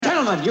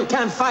gentlemen, you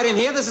can't fight in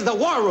here. This is the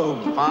war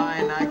room.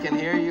 Fine, I can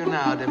hear you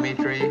now,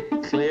 Dimitri.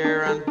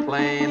 Clear and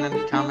plain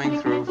and coming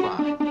through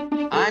fine.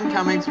 I'm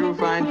coming through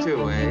fine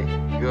too,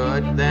 eh?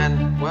 Good.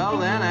 Then,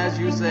 as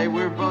you say,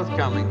 we're both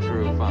coming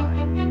through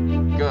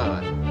fine.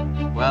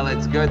 Good. Well,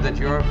 it's good that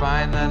you're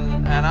fine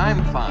and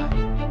I'm fine.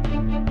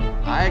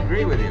 I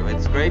agree with you.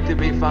 It's great to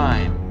be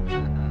fine.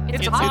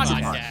 It's a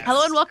podcast.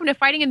 Hello and welcome to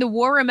Fighting in the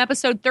War Room,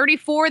 episode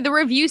 34, the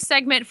review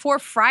segment for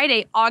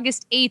Friday,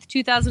 August 8th,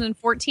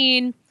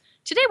 2014.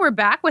 Today we're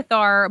back with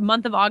our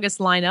month of August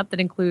lineup that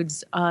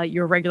includes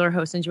your regular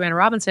host and Joanna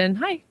Robinson.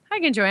 Hi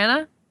again,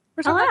 Joanna.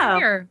 We're so glad you're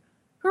here.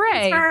 Hooray.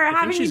 Thanks for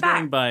having me she's back.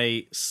 going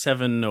by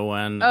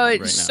 701 Oh, right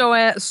now. so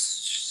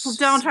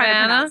don't try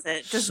Savannah? to pronounce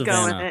it. Just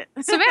Savannah. go with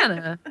it.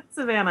 Savannah.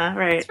 Savannah,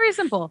 right. It's very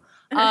simple.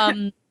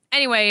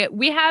 Anyway,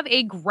 we have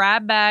a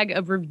grab bag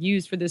of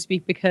reviews for this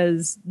week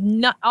because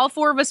not all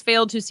four of us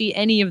failed to see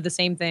any of the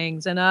same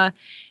things. And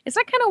it's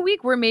that kind of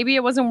week where maybe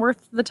it wasn't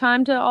worth the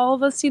time to all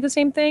of us see the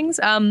same things.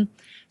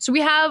 So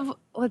we have,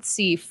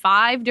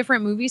 5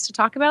 different movies to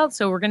talk about.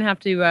 So we're going to have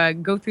to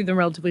go through them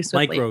relatively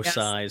swiftly.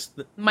 Micro-sized.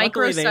 Yes.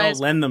 Luckily, they all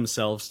lend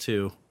themselves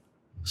to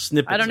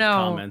snippets I don't know. of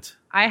comment.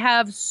 I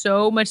have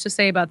so much to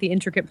say about the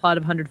intricate plot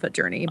of 100-Foot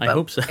Journey. I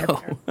hope so.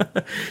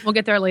 We'll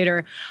get there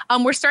later.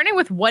 We're starting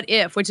with What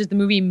If, which is the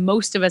movie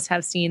most of us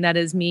have seen. That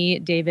is me,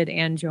 David,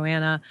 and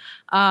Joanna.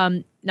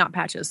 Not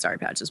Patches. Sorry,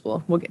 Patches. We'll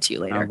get to you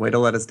later. Way to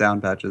let us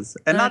down, Patches.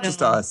 And not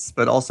just us,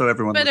 but also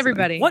everyone listening.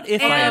 Everybody. What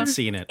if I had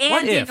seen it? And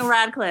What if? Daniel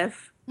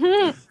Radcliffe.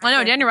 I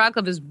know, Daniel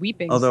Radcliffe is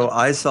weeping. Although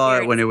I saw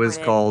Very it when it was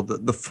disappointed.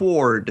 called The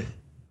Ford.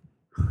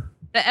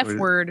 The F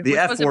Word. The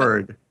F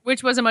Word.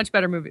 Which was a much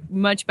better movie,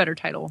 much better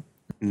title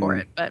for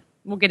it. But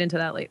we'll get into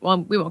that later.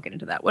 Well, we won't get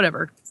into that.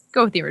 Whatever.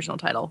 Go with the original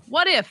title.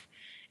 What If?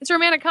 It's a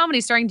romantic comedy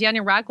starring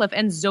Daniel Radcliffe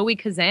and Zoe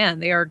Kazan.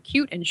 They are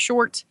cute and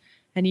short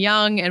and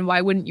young, and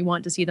why wouldn't you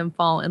want to see them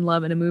fall in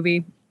love in a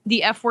movie?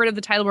 The F word of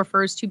the title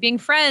refers to being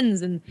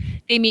friends, and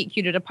they meet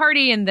cute at a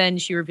party, and then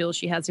she reveals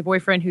she has a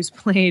boyfriend who's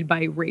played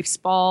by Rafe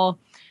Spall.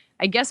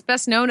 I guess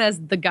best known as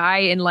the guy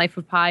in Life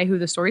of Pi who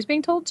the story's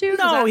being told to.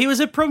 No, he was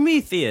a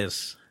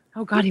Prometheus.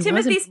 Oh, God, he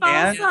Timothy wasn't.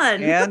 Spall's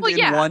son. And Well,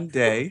 yeah. in One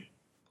Day.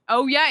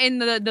 Oh, yeah, in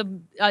the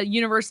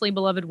universally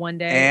beloved One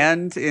Day.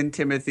 And in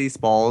Timothy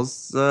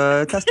Spall's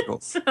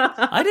testicles.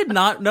 I did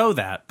not know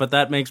that, but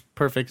that makes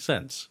perfect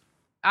sense.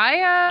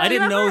 I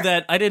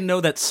didn't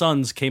know that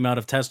sons came out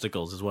of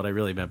testicles is what I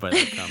really meant by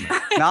that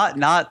comment.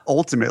 not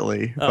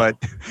ultimately, but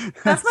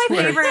That's my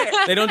favorite.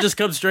 They don't just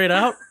come straight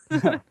out?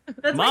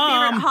 That's Mom.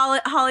 my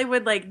favorite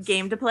Hollywood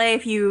game to play.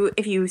 If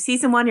you see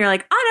someone, you're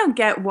like, I don't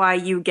get why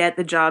you get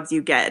the jobs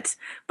you get,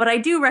 but I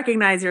do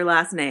recognize your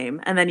last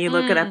name, and then you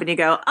look it up and you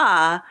go,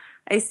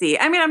 I see.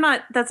 I mean,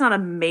 that's not a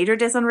major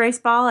diss on Race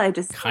Ball. I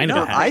just Kind of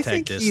a I hashtag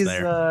think diss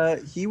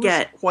he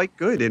was quite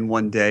good in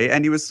One Day,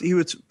 and he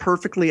was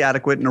perfectly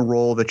adequate in a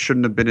role that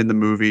shouldn't have been in the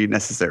movie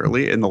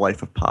necessarily in The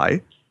Life of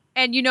Pi.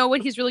 And you know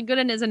what he's really good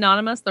in is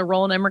Anonymous, the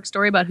Roland Emmerich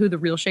story about who the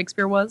real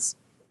Shakespeare was.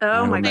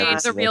 Oh my never god.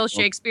 It's the real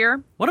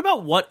Shakespeare. What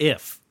about What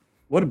If?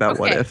 What about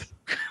What Okay. If?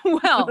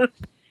 Well,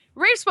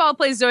 Rafe Spall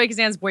plays Zoe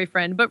Kazan's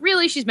boyfriend, but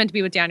really she's meant to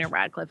be with Daniel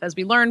Radcliffe, as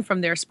we learn from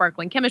their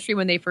sparkling chemistry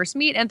when they first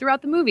meet and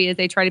throughout the movie as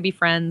they try to be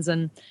friends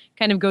and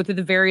kind of go through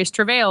the various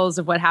travails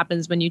of what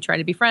happens when you try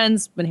to be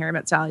friends. When Harry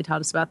Met Sally taught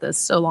us about this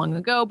so long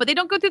ago, but they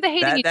don't go through the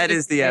hating each That other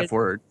is the period. F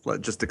word,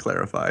 just to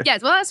clarify.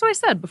 Yes, well, that's what I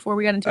said before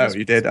we got into this.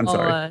 You did? I'm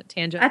little, sorry.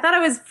 Tangent. I thought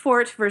it was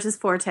Fort versus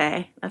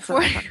Forte. That's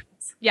what I thought it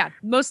was. Yeah,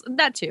 most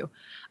that too.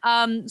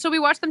 So we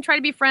watch them try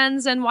to be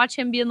friends and watch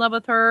him be in love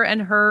with her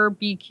and her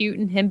be cute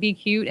and him be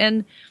cute.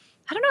 And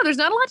I don't know, there's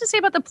not a lot to say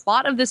about the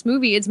plot of this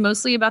movie. It's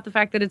mostly about the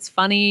fact that it's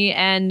funny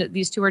and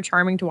these two are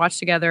charming to watch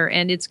together.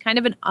 And it's kind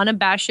of an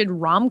unabashed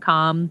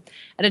rom-com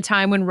at a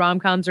time when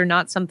rom-coms are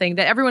not something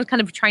that everyone's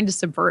kind of trying to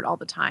subvert all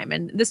the time.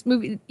 And this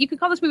movie, you could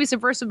call this movie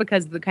subversive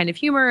because of the kind of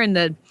humor and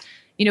the,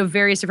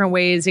 various different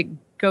ways it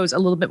goes a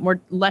little bit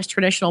more less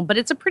traditional, but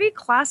it's a pretty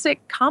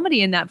classic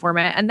comedy in that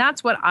format. And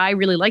that's what I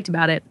really liked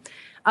about it.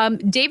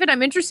 David,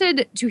 I'm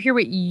interested to hear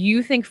what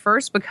you think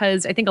first,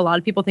 because I think a lot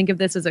of people think of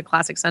this as a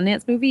classic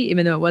Sundance movie,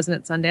 even though it wasn't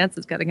at Sundance.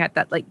 It's got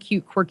that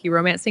cute, quirky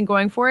romance thing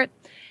going for it.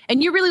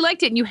 And you really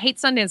liked it, and you hate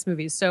Sundance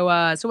movies. So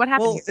what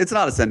happened? Well, it's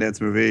not a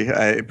Sundance movie.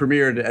 It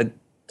premiered at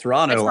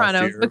Toronto last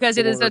year. Because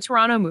it is a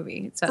Toronto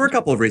movie. For a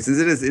couple of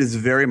reasons. It is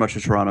very much a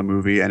Toronto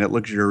movie, and it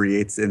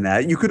luxuriates in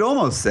that. You could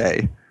almost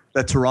say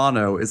that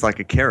Toronto is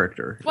like a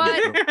character. What?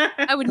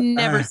 I would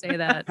never say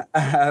that.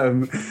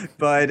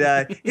 But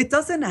it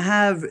doesn't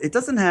have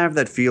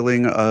that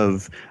feeling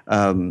of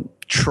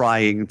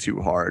trying too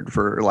hard,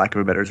 for lack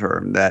of a better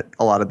term, that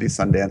a lot of these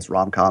Sundance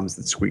rom-coms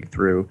that squeak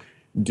through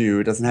do.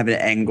 It doesn't have an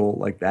angle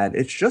like that.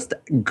 It's just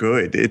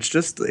good.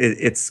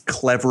 It's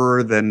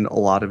cleverer than a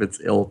lot of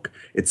its ilk.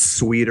 It's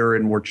sweeter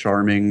and more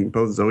charming.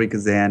 Both Zoe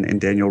Kazan and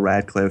Daniel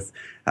Radcliffe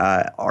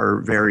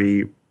are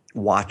very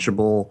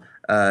watchable.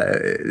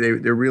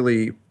 They're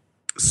really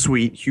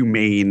sweet,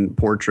 humane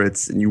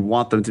portraits, and you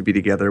want them to be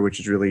together, which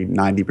is really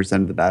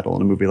 90% of the battle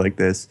in a movie like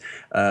this.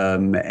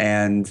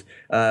 And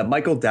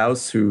Michael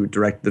Dowse, who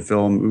directed the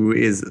film, who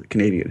is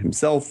Canadian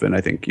himself, and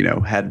I think,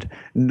 had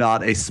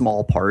not a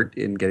small part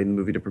in getting the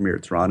movie to premiere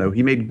at Toronto.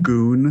 He made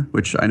Goon,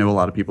 which I know a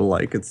lot of people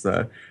like. It's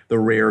the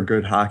rare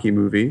good hockey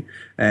movie.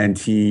 And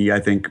he, I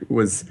think,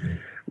 was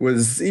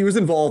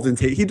involved in,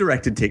 he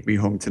directed Take Me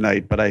Home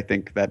Tonight, but I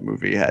think that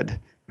movie had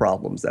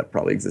problems that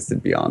probably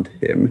existed beyond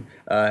him.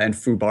 And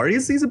Fubar,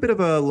 he's a bit of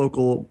a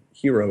local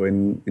hero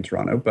in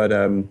Toronto, but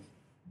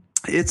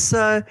it's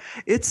a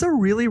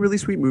really, really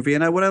sweet movie.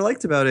 And what I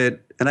liked about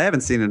it, and I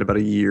haven't seen it about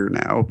a year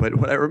now, but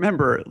what I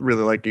remember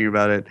really liking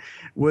about it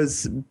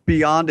was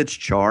beyond its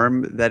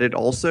charm, that it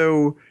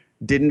also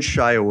didn't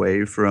shy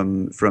away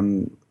from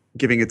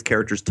giving its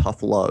characters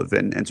tough love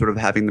and sort of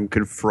having them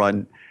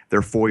confront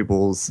their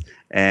foibles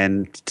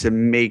and to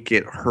make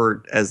it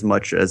hurt as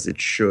much as it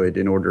should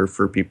in order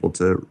for people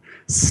to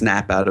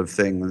snap out of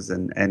things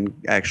and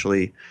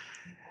actually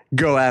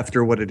go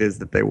after what it is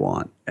that they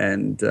want.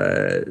 And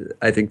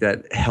I think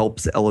that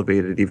helps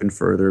elevate it even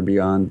further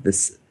beyond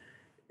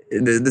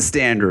the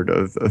standard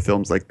of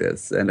films like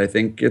this. And I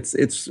think it's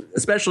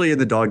especially in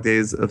the dog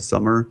days of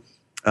summer,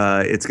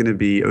 it's going to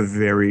be a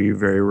very,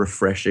 very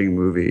refreshing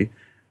movie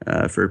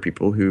for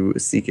people who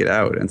seek it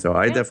out. And so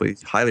I definitely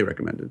highly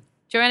recommend it.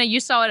 Joanna, you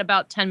saw it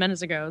about 10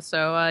 minutes ago,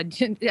 so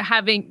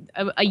having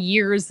a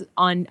year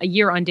on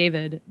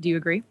David, do you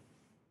agree?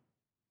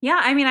 Yeah,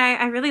 I mean,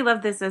 I really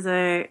love this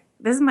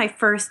this is my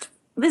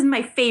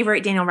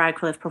favorite Daniel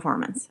Radcliffe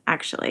performance,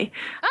 actually.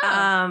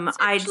 That's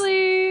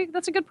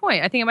a good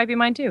point. I think it might be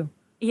mine too.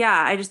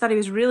 Yeah, I just thought he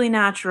was really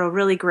natural,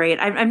 really great.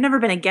 I've never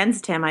been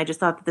against him. I just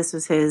thought that this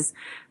was his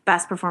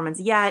best performance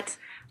yet.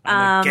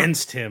 I'm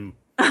against him.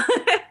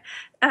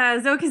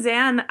 Zoe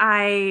Kazan,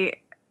 I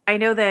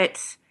know that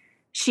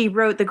she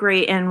wrote The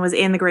Great and was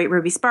in The Great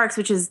Ruby Sparks,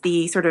 which is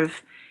the sort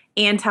of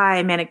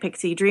anti-Manic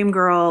Pixie Dream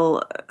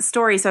Girl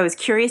story. So I was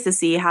curious to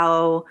see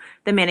how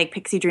the Manic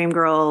Pixie Dream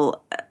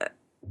Girl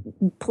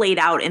played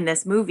out in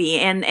this movie.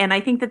 And I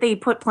think that they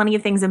put plenty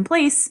of things in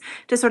place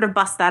to sort of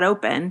bust that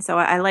open. So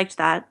I liked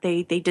that.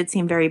 They did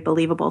seem very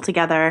believable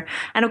together.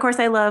 And of course,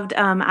 I loved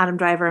Adam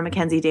Driver and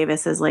Mackenzie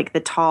Davis as like the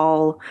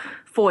tall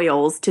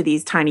foils to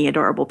these tiny,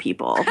 adorable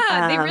people.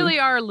 They really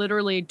are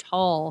literally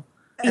tall.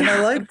 And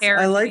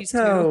I liked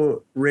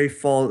how Rafe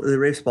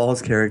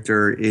Spall's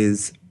character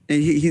is.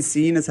 He's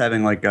seen as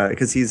having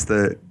because he's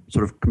the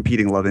sort of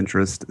competing love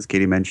interest, as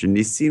Katie mentioned.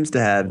 He seems to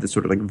have this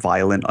sort of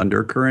violent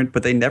undercurrent,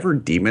 but they never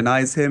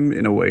demonize him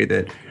in a way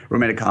that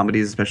romantic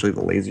comedies, especially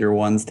the lazier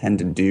ones, tend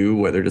to do,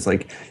 where they're just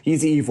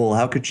he's evil.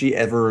 How could she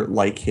ever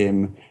like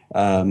him?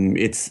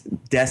 It's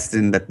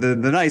destined that the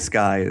nice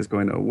guy is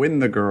going to win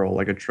the girl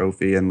like a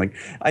trophy. And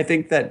I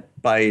think that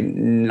by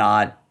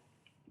not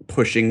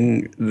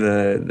pushing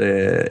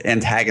the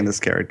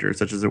antagonist character,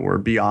 such as it were,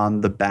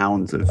 beyond the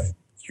bounds of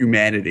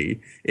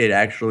humanity, it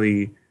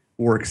actually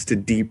works to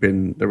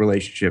deepen the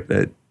relationship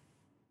that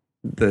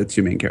the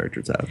two main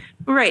characters have.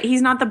 Right.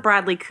 He's not the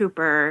Bradley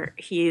Cooper.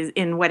 He's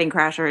in Wedding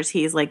Crashers.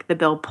 He's like the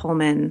Bill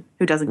Pullman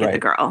who doesn't get the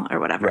girl or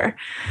whatever. Right.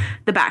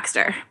 The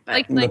Baxter.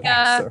 Like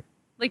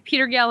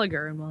Peter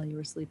Gallagher and While You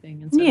Were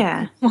Sleeping. And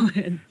yeah.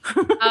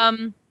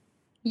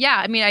 Yeah.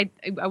 I mean,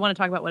 I want to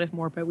talk about What If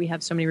more, but we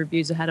have so many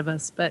reviews ahead of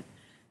us. But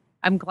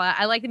I'm glad.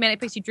 I like the Manic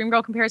Pixie Dream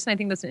Girl comparison. I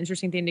think that's an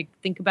interesting thing to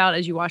think about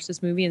as you watch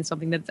this movie and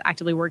something that's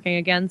actively working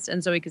against.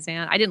 And Zoe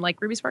Kazan, I didn't like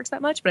Ruby Sparks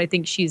that much, but I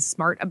think she's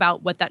smart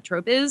about what that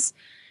trope is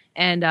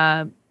and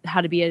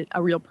how to be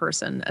a real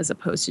person as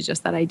opposed to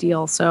just that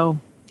ideal. So,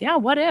 yeah,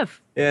 What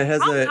If? Yeah,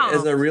 it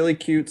has a really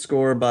cute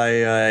score by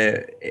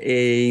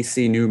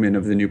A.C. Newman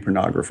of the New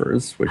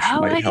Pornographers, which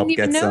might help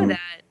get some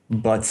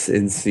butts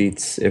in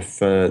seats if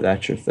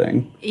that's your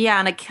thing. Yeah,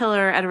 and a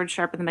killer Edward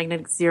Sharpe and the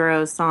Magnetic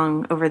Zeros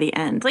song over the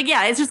end.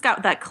 It's just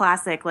got that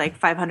classic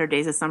 500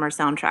 Days of Summer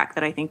soundtrack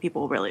that I think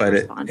people really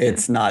respond to.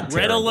 It's not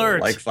Red alert.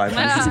 Like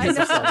 500 Days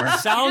of Summer.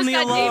 Sound the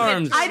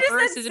alarms. I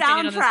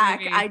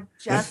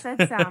just said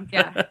soundtrack.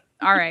 Yeah.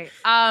 All right.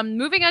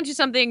 Moving on to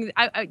something.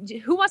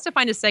 Who wants to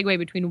find a segue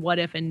between What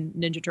If and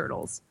Ninja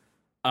Turtles?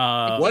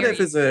 What If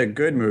is a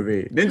good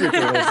movie. Ninja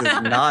Turtles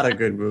is not a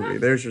good movie.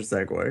 There's your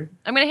segue.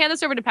 I'm going to hand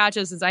this over to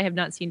Patches since I have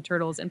not seen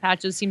Turtles, and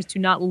Patches seems to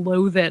not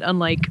loathe it,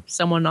 unlike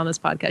someone on this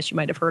podcast you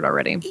might have heard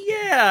already.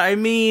 Yeah, I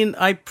mean,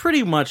 I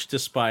pretty much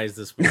despise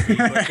this movie.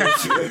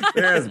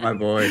 There's my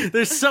boy.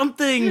 There's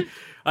something...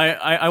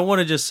 I want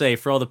to just say,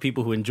 for all the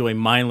people who enjoy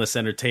mindless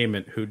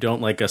entertainment, who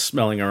don't like us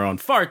smelling our own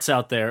farts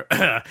out there,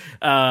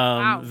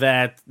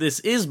 that this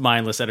is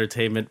mindless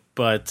entertainment,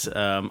 but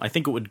I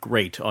think it would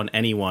grate on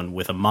anyone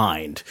with a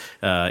mind,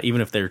 even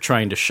if they're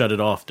trying to shut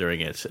it off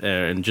during it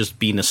and just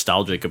be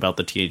nostalgic about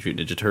the Teenage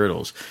Mutant Ninja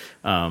Turtles.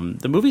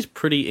 The movie's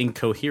pretty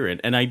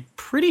incoherent, and I'm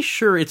pretty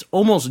sure it's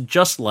almost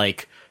just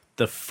like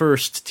the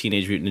first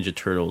Teenage Mutant Ninja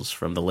Turtles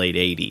from the late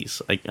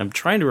 80s. I'm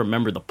trying to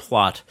remember the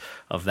plot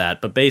of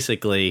that, but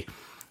basically...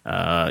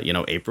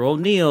 April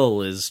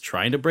O'Neil is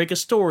trying to break a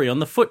story on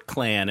the Foot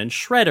Clan and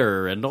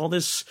Shredder and all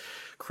this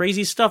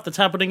crazy stuff that's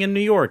happening in New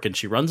York, and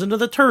she runs into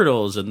the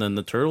turtles, and then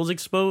the turtles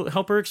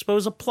help her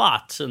expose a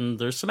plot, and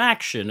there's some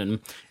action, and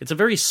it's a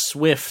very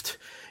swift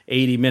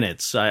 80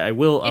 minutes.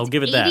 I'll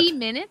give it that. 80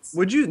 minutes?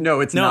 Would you?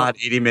 No, it's not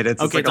 80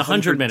 minutes. Okay, it's like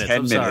 100 minutes.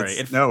 I'm sorry.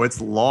 No,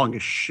 it's long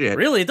as shit.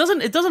 Really? It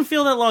doesn't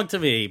feel that long to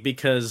me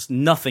because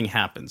nothing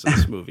happens in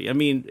this movie. I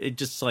mean, it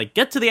just like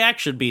get to the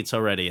action beats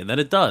already, and then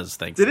it does,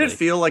 thankfully. Did it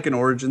feel like an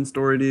origin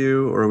story to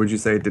you, or would you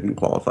say it didn't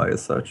qualify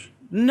as such?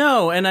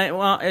 No, and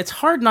it's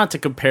hard not to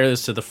compare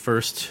this to the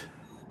first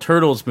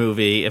Turtles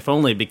movie, if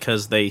only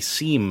because they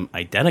seem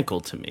identical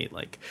to me.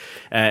 Like,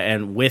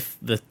 and with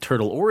the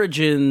turtle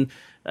origin,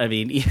 I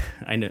mean,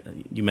 I know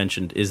you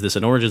mentioned, is this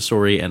an origin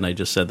story? And I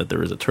just said that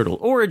there is a turtle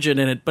origin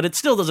in it, but it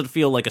still doesn't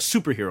feel like a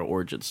superhero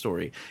origin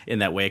story in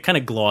that way. It kind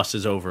of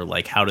glosses over,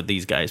 like, how did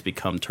these guys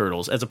become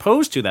turtles, as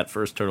opposed to that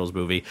first Turtles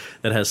movie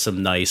that has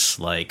some nice,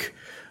 like,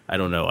 I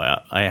don't know,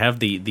 I have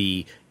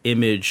the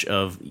image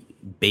of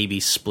baby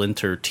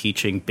Splinter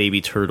teaching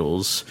baby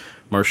turtles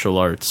martial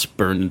arts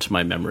burned into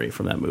my memory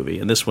from that movie,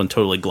 and this one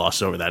totally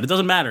glosses over that. It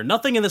doesn't matter.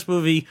 Nothing in this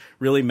movie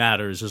really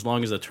matters as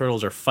long as the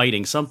turtles are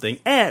fighting something.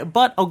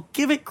 But I'll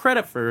give it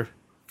credit for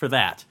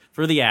that,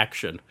 for the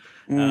action,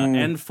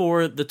 and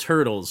for the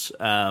turtles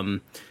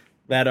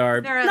that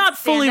are not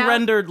fully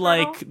rendered turtle?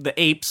 Like the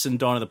apes in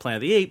Dawn of the Planet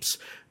of the Apes,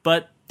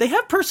 but they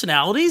have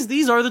personalities.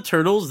 These are the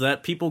turtles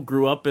that people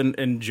grew up and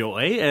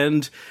enjoy,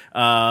 and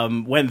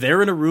when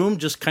they're in a room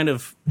just kind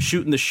of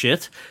shooting the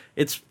shit,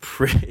 it's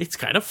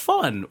kind of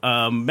fun.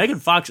 Megan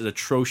Fox is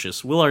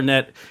atrocious. Will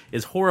Arnett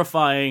is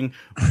horrifying.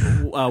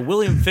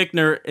 William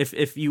Fichtner,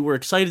 if you were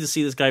excited to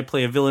see this guy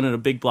play a villain in a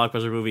big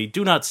blockbuster movie,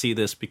 do not see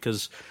this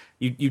because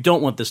you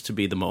don't want this to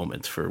be the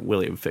moment for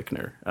William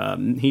Fichtner.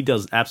 He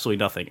does absolutely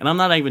nothing. And I'm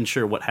not even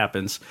sure what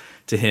happens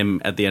to him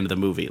at the end of the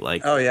movie.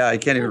 Like, oh, yeah, I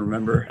can't even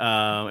remember.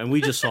 And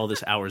we just saw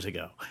this hours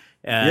ago.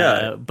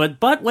 Yeah.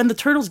 But when the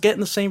turtles get in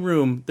the same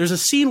room, there's a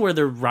scene where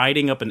they're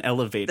riding up an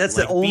elevator. That's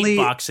like, the only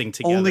beatboxing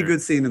together. Only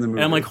good scene in the movie.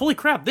 And I'm like, holy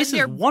crap, this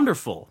is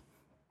wonderful.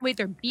 Wait,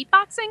 they're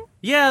beatboxing?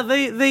 Yeah,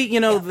 they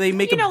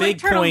make a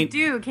big like point.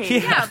 Do,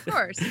 Katie. Yeah, of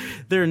course.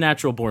 They're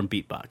natural born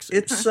beatboxers.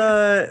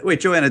 It's wait,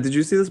 Joanna, did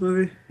you see this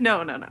movie? No.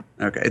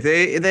 Okay,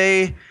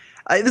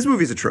 this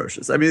movie's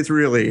atrocious. I mean, it's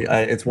really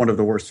it's one of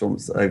the worst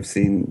films I've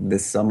seen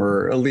this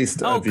summer, at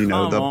least of the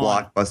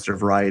blockbuster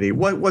variety.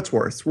 What's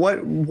worse?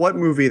 What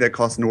movie that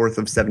cost north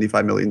of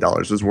 $75 million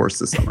was worse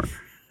this summer?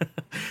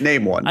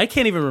 Name one. I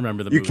can't even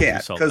remember the movie. You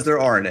can't because there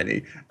aren't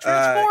any.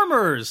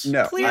 Transformers.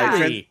 No,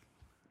 clearly.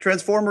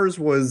 Transformers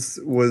was.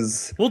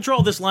 We'll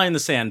draw this line in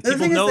the sand.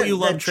 People know you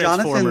love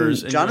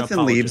Transformers. Jonathan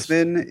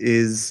Liebsman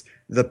is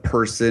the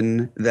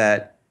person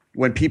that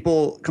when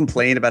people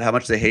complain about how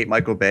much they hate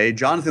Michael Bay,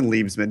 Jonathan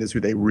Liebsman is who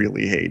they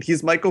really hate.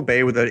 He's Michael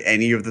Bay without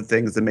any of the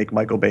things that make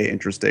Michael Bay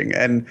interesting,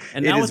 and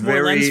now with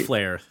more lens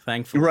flare,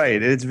 thankfully.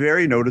 Right, and it's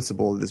very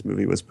noticeable that this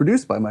movie was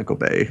produced by Michael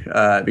Bay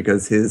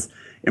because his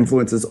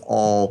influence is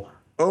all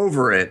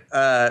over it.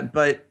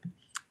 But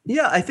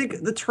yeah, I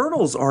think the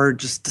turtles are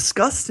just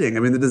disgusting.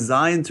 I mean, the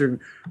designs are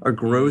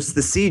gross.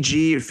 The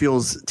CG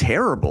feels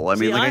terrible. I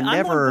mean,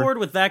 I'm on board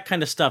with that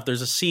kind of stuff.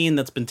 There's a scene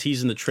that's been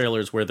teased in the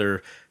trailers where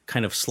they're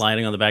kind of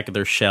sliding on the back of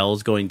their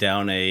shells, going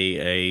down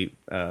a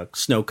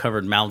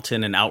snow-covered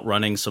mountain and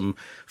outrunning some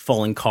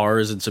falling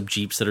cars and some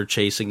Jeeps that are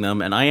chasing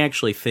them. And I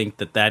actually think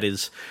that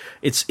is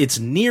it's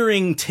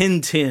nearing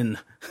Tintin.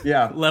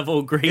 Yeah,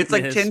 level greatness. It's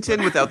like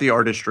Tintin without the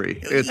artistry.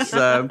 It's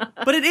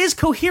but it is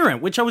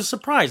coherent, which I was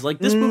surprised. Like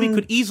this movie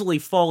could easily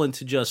fall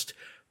into just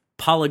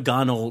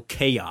polygonal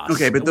chaos.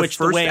 Okay, but the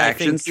first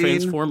action scene,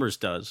 Transformers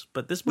does.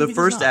 But this movie the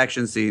first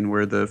action scene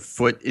where the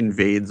foot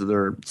invades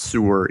their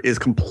sewer is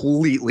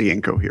completely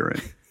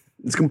incoherent.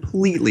 It's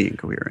completely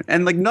incoherent,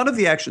 and like none of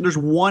the action. There's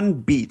one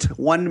beat,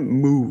 one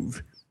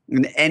move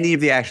in any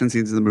of the action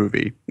scenes in the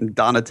movie.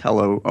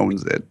 Donatello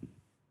owns it.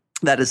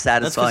 That is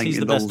satisfying. That's because he's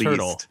in the best least.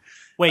 Turtle.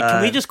 Wait,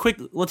 can we just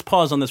let's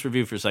pause on this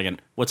review for a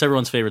second. What's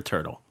everyone's favorite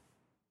turtle?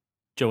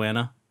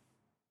 Joanna?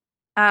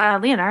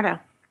 Leonardo.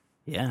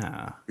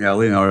 Yeah. Yeah,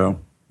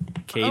 Leonardo.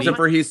 Katie? Except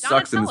for he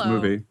sucks in this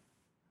movie.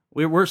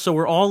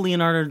 We're all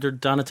Leonardo or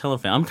Donatello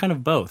fans. I'm kind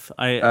of both.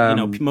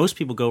 Most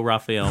people go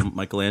Raphael,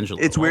 Michelangelo.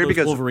 It's weird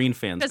because Wolverine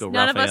fans go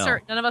Raphael.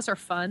 None of us are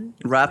fun.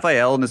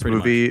 Raphael in this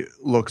movie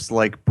looks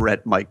like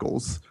Bret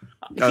Michaels.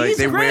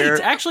 He's great.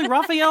 Actually,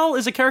 Raphael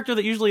is a character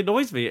that usually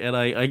annoys me, and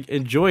I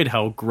enjoyed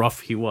how gruff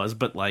he was,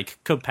 but like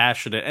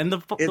compassionate. And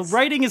the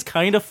writing is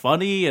kind of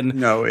funny. And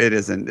no, it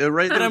isn't.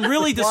 But I'm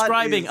really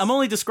describing. I'm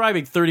only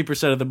describing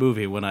 30% of the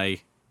movie when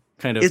I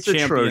kind of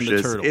champion atrocious.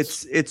 The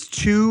turtles. It's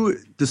too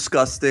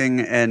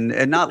disgusting and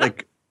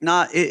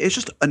it's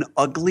just an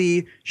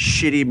ugly,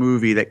 shitty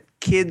movie that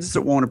kids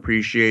won't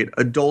appreciate,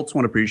 adults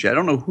won't appreciate. I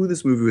don't know who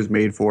this movie was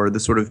made for. The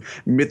sort of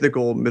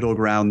mythical middle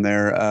ground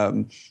there.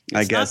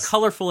 I guess not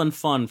colorful and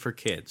fun for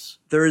kids.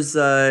 There's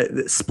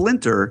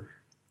Splinter.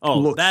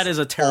 Oh, that is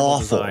a terrible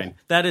awful. design.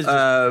 That is,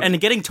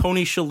 and getting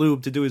Tony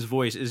Shalhoub to do his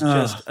voice is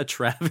just a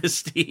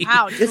travesty.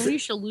 Wow, Tony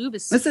Shalhoub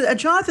is. Listen,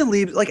 Jonathan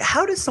Liebs. Like,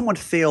 how does someone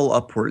fail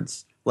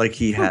upwards like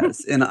he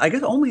has, and I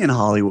guess only in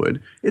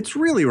Hollywood. It's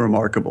really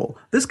remarkable.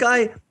 This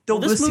guy,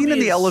 the scene in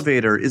the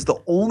elevator is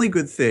the only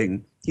good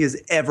thing he has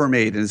ever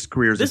made in his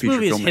career as a feature filmmaker.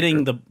 This movie is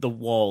hitting the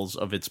walls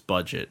of its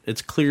budget.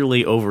 It's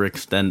clearly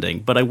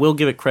overextending, but I will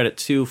give it credit,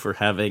 too, for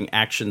having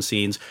action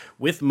scenes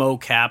with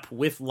mocap,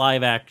 with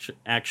live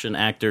action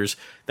actors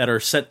that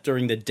are set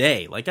during the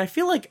day. Like, I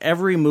feel like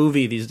every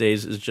movie these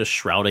days is just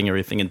shrouding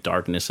everything in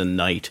darkness and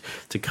night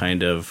to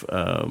kind of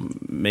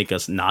make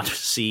us not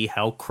see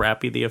how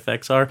crappy the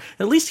effects are.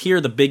 At least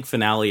here, the big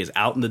finale is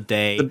out in the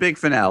day. The big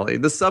finale.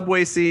 The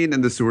subway scene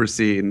and the sewer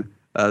scene.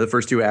 The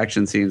first two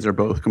action scenes are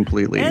both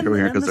completely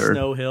incoherent because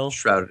they're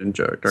shrouded in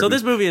darkness. So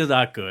this movie is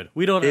not good.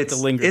 We don't have to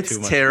linger too much.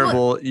 It's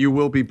terrible. You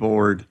will be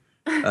bored.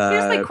 Here's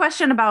my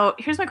question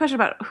about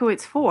who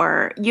it's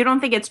for. You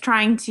don't think it's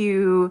trying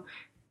to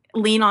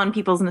lean on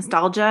people's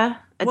nostalgia,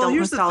 adult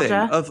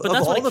nostalgia? But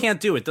that's what it can't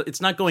do.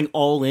 It's not going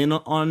all in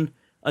on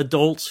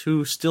adults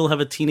who still have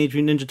a Teenage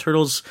Mutant Ninja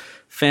Turtles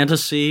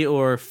fantasy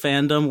or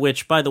fandom,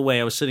 which, by the way,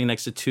 I was sitting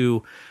next to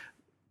two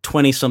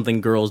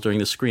 20-something girls during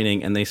the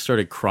screening, and they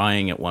started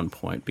crying at one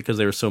point because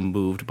they were so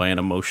moved by an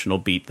emotional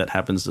beat that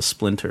happens to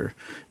Splinter.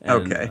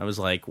 And I was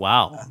like,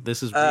 wow,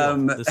 this is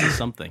real. This is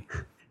something.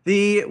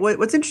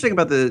 What's interesting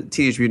about the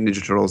Teenage Mutant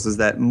Ninja Turtles is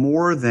that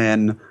more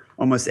than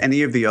almost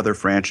any of the other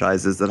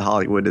franchises that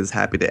Hollywood is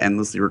happy to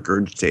endlessly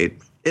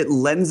regurgitate, it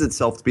lends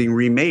itself to being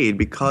remade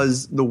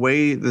because the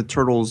way the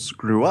Turtles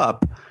grew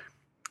up,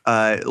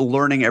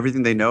 learning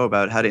everything they know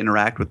about how to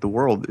interact with the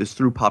world is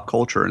through pop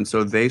culture. And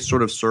so they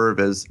sort of serve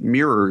as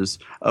mirrors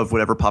of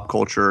whatever pop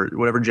culture,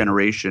 whatever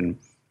generation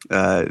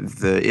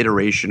the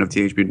iteration of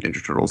Teenage Mutant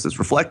Ninja Turtles is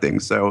reflecting.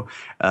 So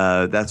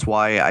that's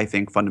why I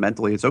think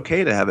fundamentally it's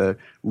okay to have a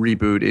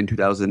reboot in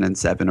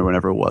 2007 or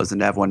whenever it was, and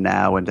to have one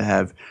now, and to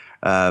have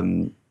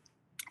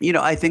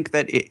I think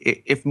that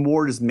if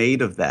more is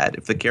made of that,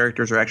 if the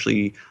characters are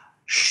actually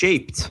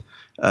shaped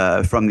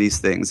from these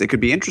things, it could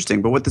be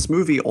interesting. But what this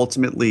movie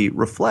ultimately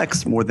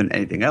reflects more than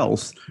anything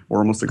else, or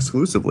almost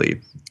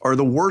exclusively, are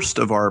the worst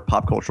of our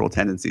pop cultural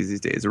tendencies these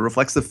days. It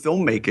reflects the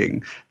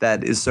filmmaking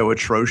that is so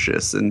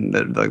atrocious and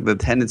the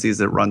tendencies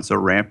that run so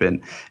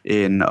rampant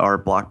in our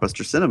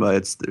blockbuster cinema.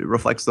 It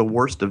reflects the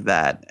worst of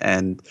that,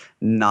 and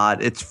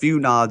it's few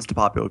nods to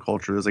popular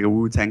culture. There's like a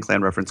Wu-Tang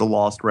Clan reference, a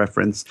Lost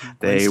reference.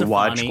 They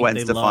watch Gwen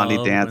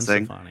Stefani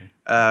dancing.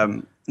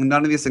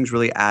 None of these things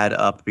really add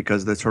up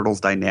because the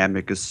Turtles'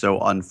 dynamic is so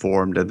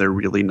unformed, and they're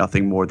really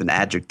nothing more than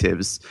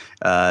adjectives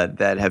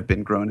that have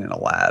been grown in a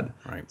lab.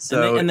 Right.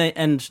 So,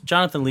 and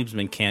Jonathan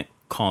Liebesman can't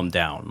calm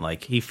down.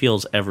 Like, he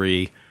feels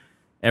every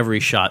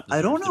shot.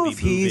 I don't know if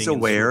he's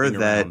aware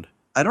that.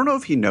 I don't know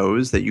if he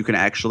knows that you can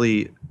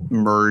actually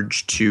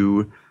merge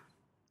two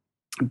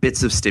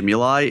bits of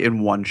stimuli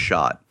in one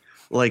shot.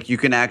 Like, you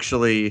can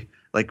actually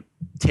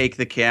take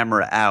the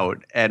camera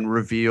out and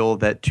reveal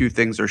that two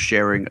things are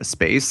sharing a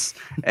space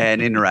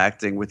and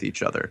interacting with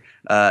each other.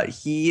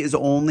 He is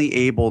only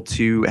able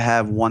to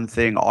have one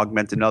thing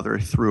augment another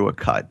through a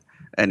cut,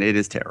 and it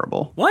is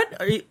terrible.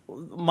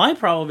 My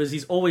problem is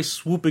he's always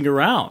swooping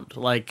around.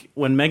 Like,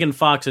 when Megan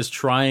Fox is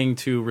trying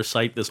to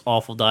recite this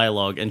awful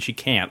dialogue and she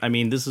can't. I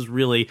mean, this is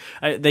really...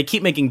 they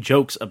keep making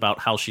jokes about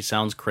how she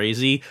sounds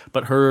crazy,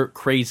 but her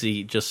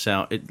crazy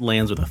it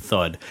lands with a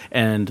thud.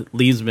 And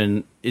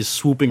Liebesman is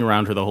swooping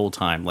around her the whole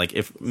time. Like,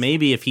 if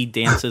he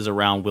dances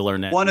around Will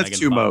Arnett... One of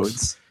two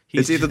modes.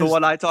 It's either the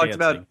one I talked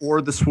about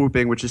or the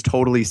swooping, which is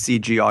totally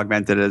CG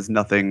augmented as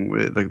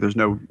nothing. Like, there's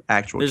no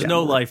actual. There's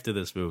no life to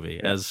this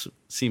movie, as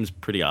seems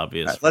pretty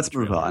obvious. Right, let's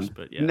move on.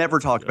 But never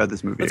talk about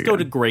this movie. Let's go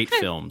to great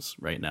films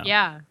right now.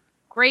 Yeah,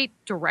 great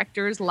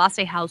directors. Lasse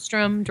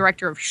Hallström,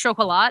 director of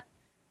Chocolat.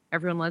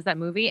 Everyone loves that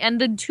movie, and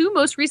the two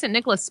most recent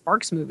Nicholas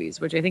Sparks movies,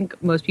 which I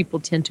think most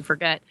people tend to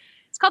forget.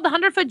 It's called The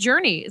 100-Foot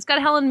Journey. It's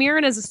got Helen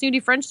Mirren as a snooty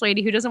French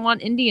lady who doesn't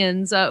want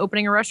Indians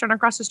opening a restaurant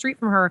across the street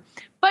from her,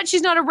 but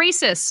she's not a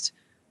racist.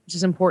 Which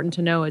is important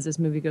to know as this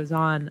movie goes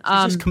on.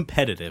 She's just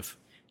competitive.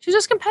 She's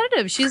just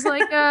competitive. She's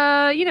like,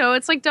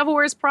 it's like Devil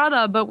Wears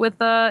Prada, but with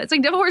it's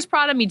like Devil Wears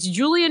Prada meets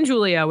Julie and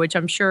Julia, which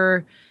I'm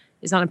sure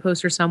is on a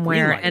poster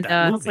somewhere. And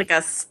it's like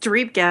a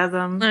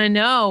streetgasm. I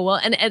know.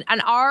 Well, and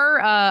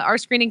our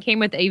screening came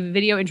with a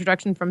video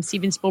introduction from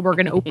Steven Spielberg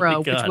and Oprah,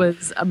 which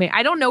was amazing.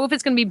 I don't know if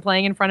it's going to be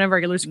playing in front of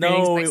regular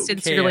screenings. No, but I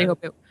sincerely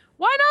hope it.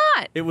 Why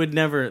not? It would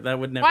never. That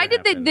would never. Why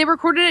did they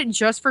recorded it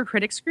just for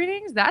critic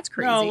screenings? That's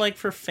crazy. No, like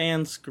for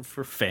fan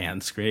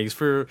screenings,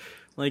 for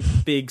like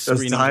big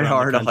screenings. Those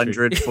diehard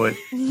 100-foot.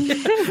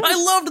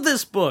 I loved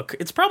this book.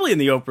 It's probably in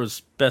the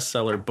Oprah's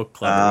bestseller book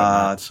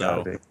club.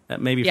 So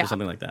that maybe for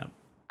something like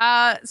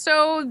that.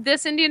 So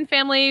this Indian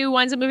family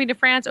winds up moving to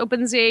France,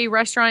 opens a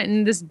restaurant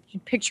in this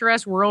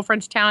picturesque rural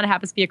French town. It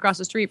happens to be across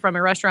the street from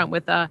a restaurant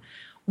with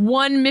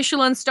one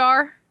Michelin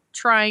star.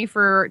 Trying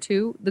for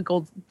 2. The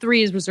gold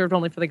 3 is reserved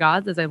only for the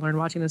gods, as I learned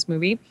watching this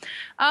movie.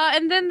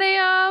 And then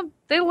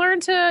they learn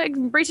to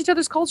embrace each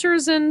other's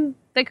cultures, and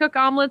they cook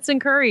omelets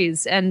and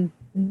curries. And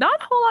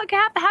not a whole lot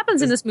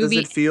happens in this movie.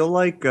 Does it feel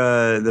like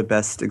the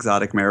best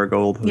exotic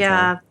marigold hotel?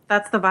 Yeah,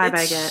 that's the vibe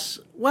I get.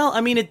 Well,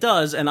 I mean, it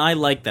does, and I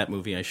like that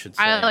movie, I should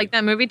say. I like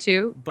that movie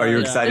too. But, Are you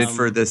excited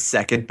for the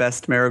second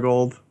best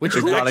marigold? Which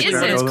exotic is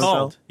marigold it's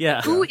called? hotel?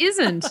 Yeah. Who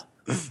isn't?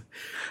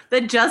 The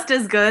just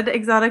as good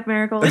exotic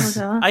marigold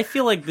hotel. I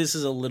feel like this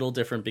is a little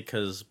different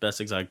because Best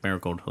Exotic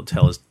Marigold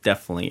Hotel is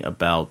definitely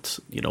about,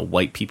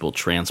 white people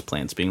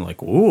transplants being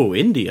like, ooh,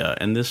 India.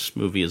 And this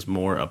movie is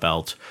more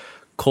about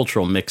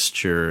cultural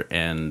mixture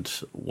and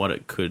what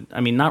it could,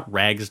 not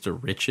rags to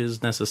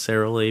riches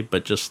necessarily,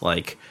 but just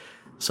like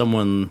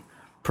someone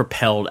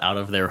propelled out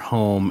of their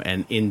home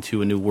and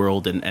into a new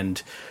world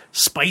and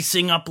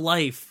spicing up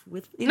life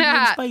with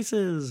Indian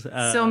spices. So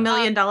 $1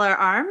 Million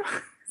Arm?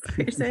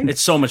 You're saying?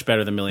 It's so much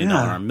better than $1 Million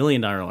Arm. $1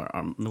 Million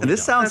Arm. And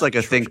this sounds like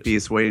a think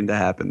piece waiting to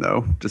happen,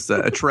 though. Just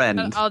a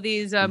trend. All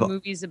these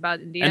movies about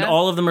India. And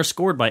all of them are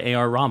scored by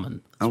A.R.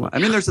 Rahman.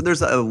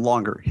 There's a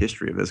longer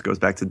history of this. It goes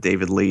back to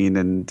David Lean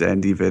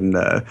and even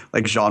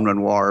like Jean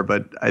Renoir.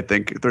 But I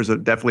think there's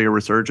definitely a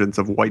resurgence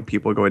of white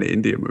people going to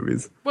India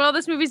movies. Well,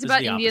 this movie's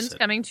about the Indians opposite.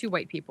 coming to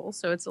white people,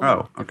 so it's a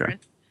little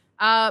different.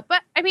 Okay.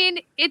 But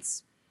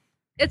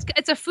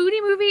it's a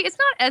foodie movie. It's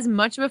not as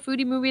much of a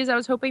foodie movie as I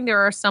was hoping. There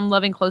are some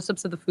loving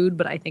close-ups of the food,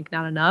 but I think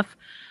not enough.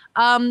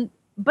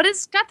 But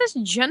it's got this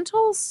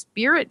gentle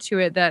spirit to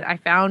it that I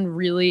found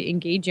really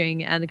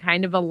engaging and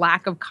kind of a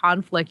lack of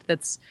conflict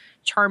that's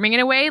charming in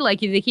a way. Like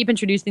they keep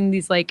introducing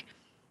these like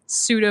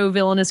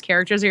pseudo-villainous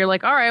characters. And you're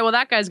like, all right, well,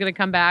 that guy's going to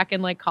come back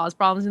and like cause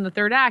problems in the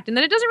third act. And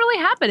then it doesn't really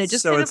happen. It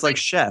just so it's like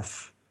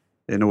Chef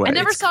in a way. I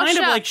never saw kind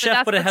Chef, of like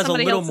Chef, but it has a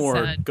little more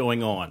said.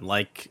 going on.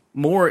 Like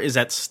more is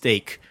at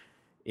stake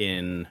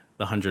in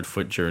the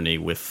 100-Foot Journey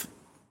with,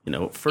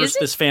 first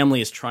this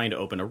family is trying to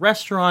open a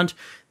restaurant.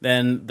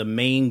 Then the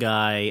main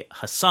guy,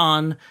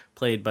 Hassan,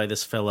 played by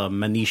this fella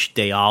Manish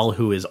Dayal,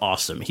 who is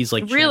awesome. He's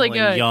like really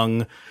channeling good.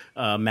 young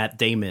Matt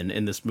Damon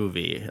in this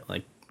movie.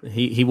 Like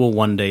he will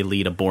one day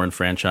lead a Bourne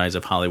franchise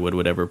if Hollywood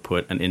would ever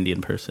put an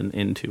Indian person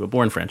into a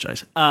Bourne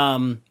franchise.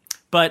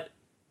 But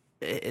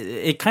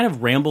it kind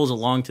of rambles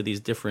along to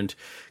these different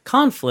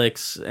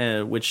conflicts,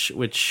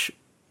 which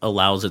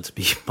allows it to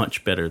be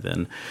much better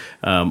than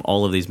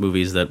all of these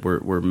movies that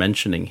we're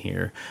mentioning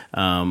here.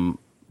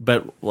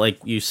 But like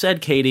you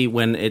said, Katie,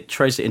 when it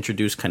tries to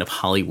introduce kind of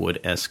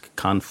Hollywood-esque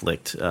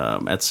conflict,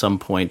 at some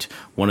point,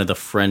 one of the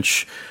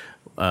French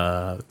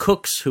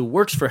cooks who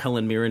works for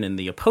Helen Mirren in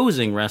the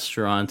opposing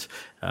restaurant,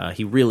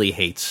 he really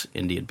hates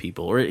Indian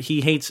people, or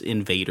he hates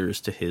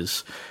invaders to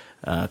his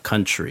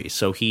country.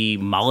 So he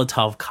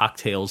Molotov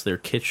cocktails their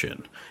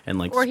kitchen and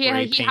like Or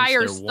spray he paints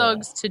hires their wall.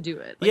 thugs to do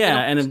it. Like, Yeah,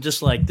 and I'm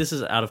just like, this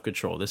is out of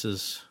control. This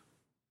is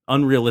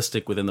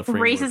unrealistic within the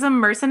framework. Racism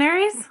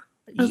mercenaries?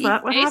 Is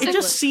that what happened? It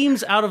just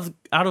seems out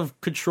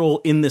of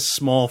control in this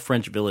small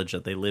French village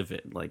that they live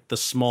in, like the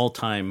small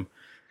time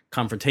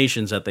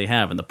confrontations that they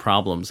have and the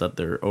problems that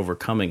they're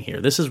overcoming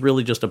here. This is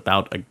really just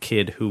about a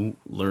kid who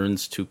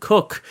learns to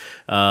cook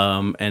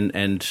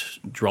and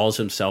draws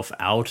himself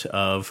out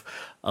of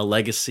a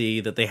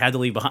legacy that they had to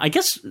leave behind. I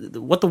guess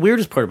what the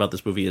weirdest part about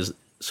this movie is,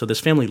 so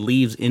this family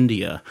leaves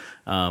India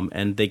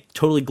and they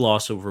totally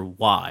gloss over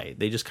why.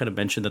 They just kind of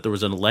mention that there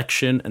was an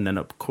election and then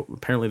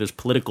apparently there's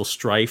political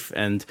strife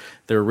and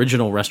their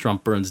original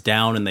restaurant burns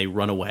down and they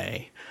run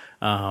away.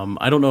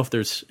 I don't know if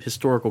there's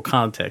historical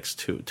context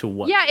to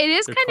what. Yeah, it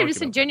is they're kind of talking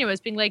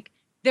disingenuous being like,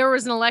 there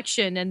was an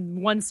election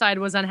and one side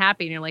was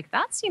unhappy. And you're like,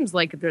 that seems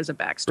like there's a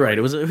backstory. Right.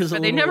 It was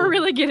but they never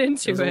really get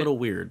into it. Was it. a little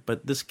weird.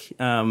 But this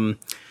kid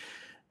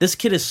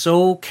is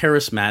so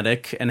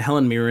charismatic and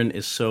Helen Mirren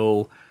is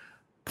so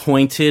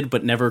pointed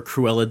but never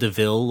Cruella de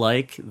Vil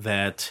like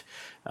that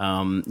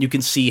you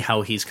can see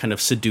how he's kind of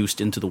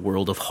seduced into the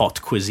world of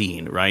haute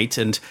cuisine, right?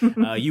 And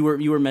you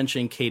were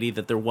mentioning, Katie,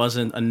 that there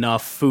wasn't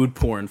enough food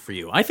porn for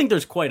you. I think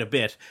there's quite a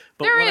bit.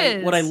 But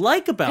what I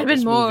like about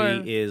this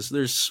movie is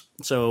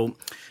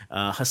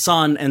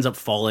Hassan ends up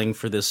falling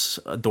for this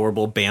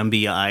adorable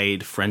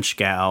Bambi-eyed French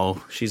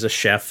gal. She's a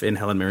chef in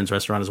Helen Mirren's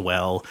restaurant as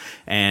well.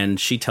 And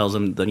she tells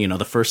him that,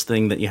 the first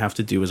thing that you have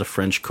to do as a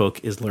French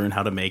cook is learn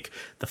how to make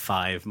the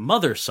 5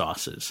 mother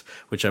sauces,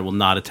 which I will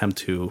not attempt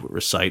to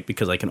recite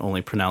because I can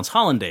only pronounce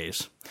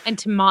hollandaise. And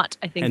tomate,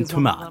 I think. And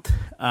tomate.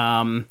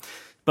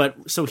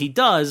 But so he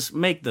does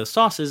make the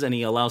sauces and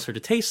he allows her to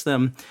taste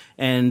them.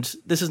 And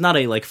this is not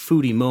a like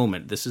foodie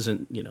moment. This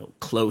isn't,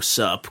 close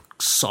up,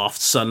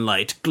 soft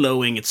sunlight,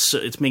 glowing. It's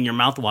making your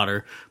mouth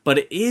water. But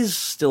it is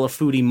still a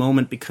foodie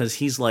moment because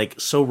he's like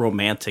so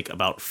romantic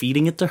about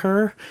feeding it to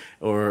her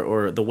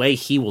or the way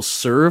he will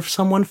serve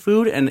someone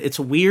food. And it's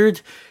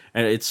weird.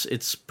 And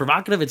it's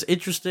provocative. It's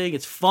interesting.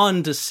 It's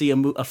fun to see a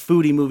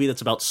foodie movie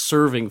that's about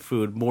serving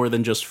food more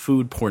than just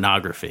food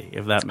pornography,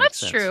 if that makes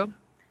sense. That's true.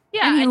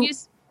 Yeah.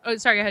 Oh,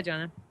 sorry. Go ahead,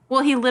 Jonah.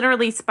 Well, he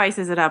literally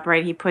spices it up,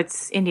 right? He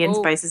puts Indian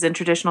spices in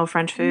traditional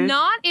French food.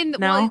 Not in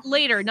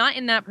later, not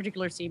in that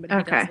particular scene, but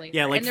he does later.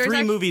 Yeah, like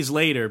 3 movies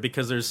later,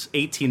 because there's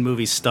 18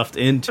 movies stuffed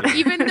into it.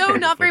 Even though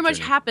not very much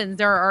happens,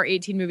 there are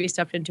 18 movies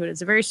stuffed into it.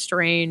 It's a very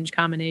strange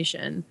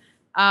combination.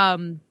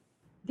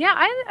 Yeah,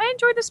 I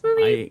enjoyed this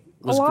movie.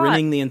 I was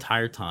grinning the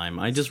entire time.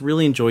 I just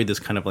really enjoyed this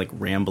kind of like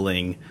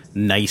rambling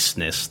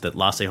niceness that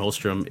Lasse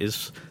Hallström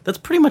is. That's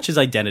pretty much his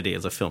identity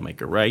as a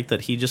filmmaker, right?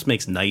 That he just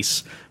makes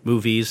nice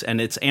movies,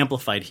 and it's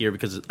amplified here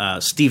because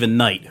Stephen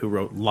Knight, who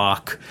wrote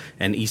Locke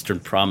and Eastern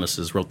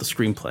Promises, wrote the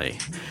screenplay,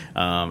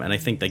 and I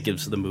think that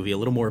gives the movie a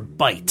little more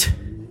bite,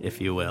 if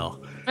you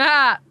will.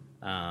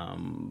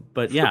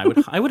 But yeah,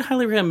 I would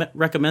highly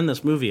recommend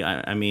this movie.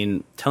 I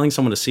mean, telling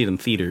someone to see it in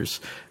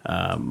theaters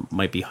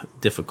might be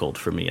difficult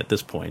for me at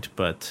this point,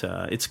 but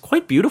it's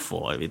quite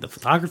beautiful. I mean, the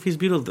photography is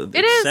beautiful.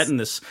 It's set in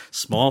this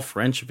small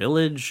French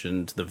village,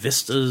 and the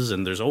vistas,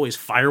 and there's always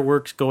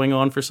fireworks going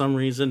on for some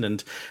reason.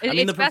 And I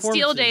mean, it's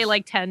Bastille Day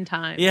like 10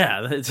 times.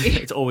 Yeah,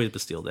 it's always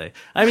Bastille Day.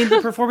 I mean,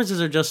 the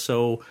performances are just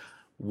so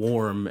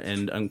warm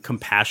and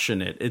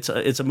compassionate. It's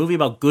a movie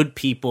about good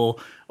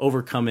people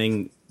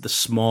overcoming the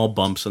small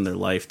bumps in their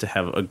life to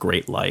have a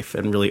great life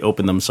and really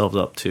open themselves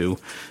up to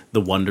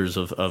the wonders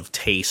of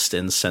taste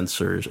and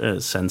senses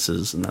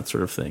and that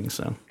sort of thing.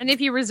 So, and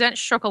if you resent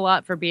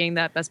Chocolat for being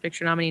that Best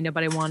Picture nominee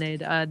nobody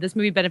wanted, this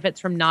movie benefits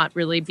from not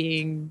really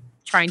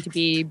trying to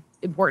be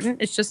important.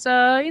 It's just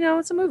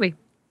it's a movie.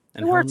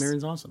 And Helen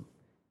Mirren's awesome.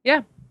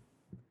 Yeah.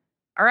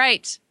 All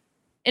right.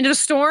 Into the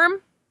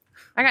Storm.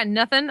 I got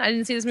nothing. I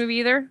didn't see this movie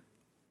either.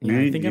 Yeah,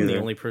 I think I'm the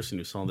only person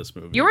who saw this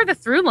movie. You're the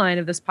through line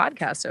of this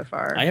podcast so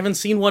far. I haven't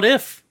seen What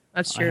If.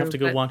 That's true. I have to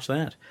go watch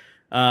that.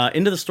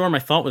 Into the Storm, I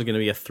thought was going to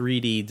be a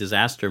 3D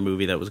disaster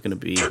movie that was going to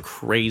be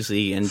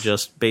crazy and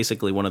just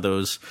basically one of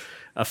those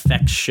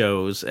effects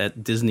shows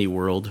at Disney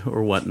World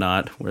or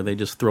whatnot, where they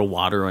just throw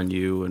water on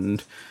you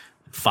and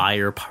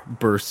fire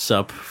bursts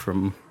up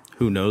from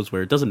who knows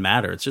where. It doesn't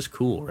matter. It's just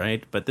cool,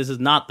 right? But this is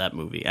not that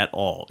movie at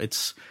all.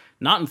 It's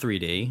not in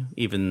 3D,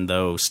 even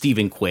though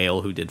Stephen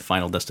Quayle, who did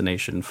Final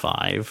Destination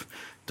 5,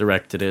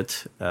 directed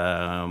it.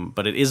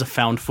 But it is a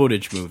found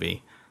footage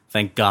movie,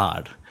 thank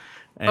God.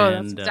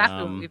 And that's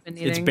exactly what we've been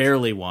needing. It's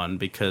barely one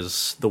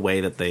because the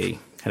way that they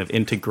kind of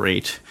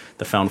integrate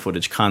the found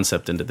footage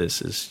concept into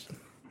this is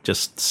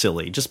just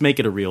silly. Just make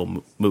it a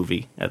real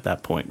movie at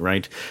that point,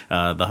 right?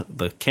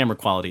 The camera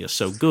quality is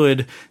so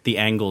good. The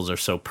angles are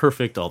so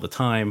perfect all the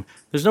time.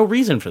 There's no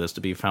reason for this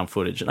to be found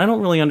footage. And I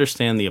don't really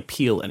understand the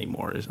appeal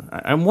anymore.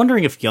 I'm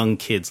wondering if young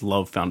kids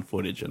love found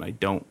footage, and I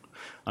don't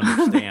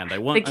understand.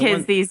 The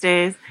kids these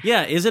days.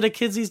 Yeah, is it a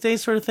kids these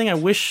days sort of thing?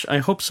 I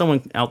hope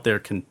someone out there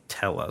can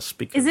tell us.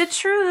 Because is it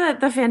true that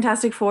the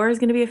Fantastic Four is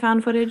going to be a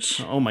found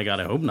footage? Oh my God,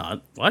 I hope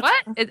not. What?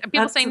 Are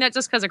people saying that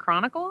just because of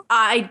Chronicle?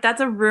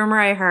 That's a rumor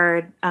I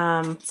heard.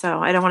 So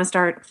I don't want to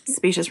start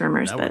specious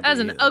rumors. That's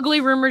an ugly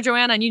rumor,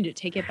 Joanna. I need to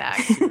take it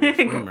back.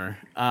 Rumor.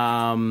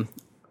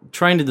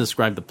 Trying to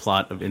describe the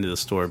plot of Into the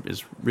Storm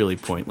is really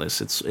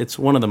pointless. It's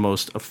one of the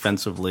most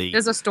offensively...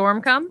 Does a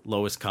storm come?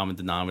 Lowest common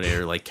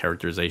denominator, like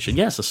characterization.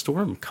 Yes, a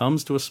storm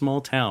comes to a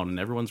small town and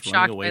everyone's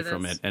running away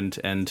from it.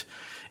 And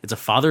it's a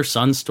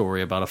father-son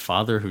story about a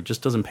father who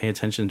just doesn't pay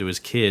attention to his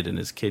kid, and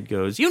his kid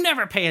goes, "You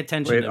never pay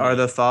attention to me." Are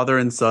the father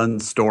and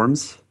son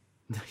storms?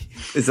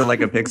 Is it like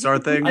a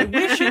Pixar thing?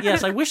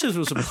 I wish this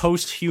was a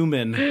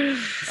post-human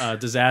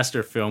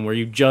disaster film where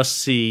you just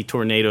see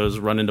tornadoes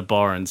run into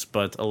barns,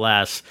 but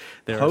alas,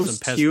 there are some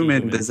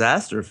post-human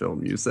disaster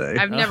film, you say?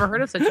 I've never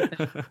heard of such a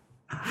thing.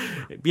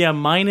 Yeah,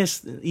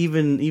 minus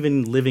even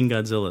living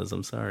Godzillas.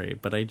 I'm sorry,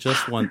 but I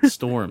just want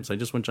storms. I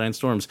just want giant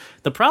storms.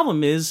 The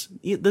problem is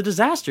the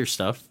disaster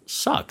stuff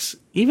sucks.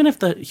 Even if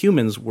the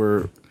humans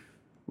were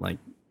like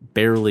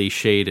barely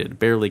shaded,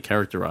 barely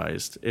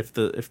characterized. If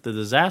the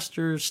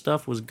disaster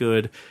stuff was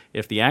good,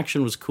 if the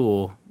action was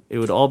cool, it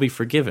would all be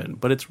forgiven.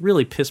 But it's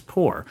really piss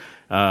poor.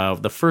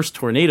 The first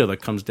tornado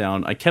that comes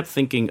down, I kept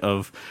thinking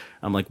of,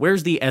 I'm like,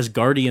 where's the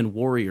Asgardian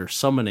warrior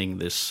summoning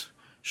this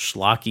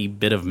schlocky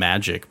bit of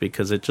magic?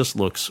 Because it just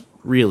looks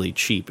really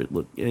cheap.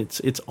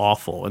 It's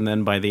awful. And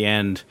then by the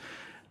end,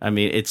 I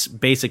mean, it's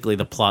basically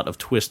the plot of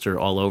Twister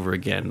all over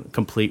again,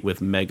 complete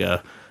with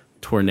mega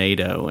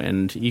tornado,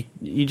 and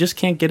you just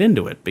can't get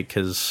into it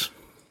because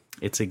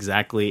it's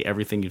exactly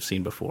everything you've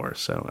seen before.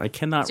 So I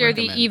cannot. Is there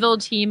the evil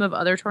team of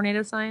other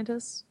tornado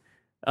scientists?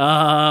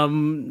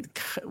 Well,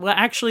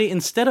 actually,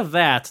 instead of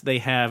that, they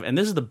have, and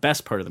this is the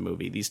best part of the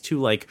movie, these two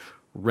like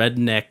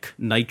redneck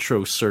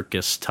nitro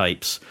circus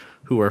types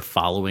who are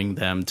following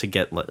them to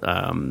get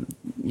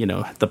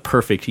the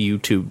perfect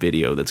YouTube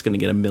video that's going to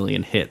get 1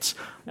 million hits.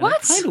 And I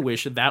kind of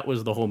wish that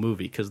was the whole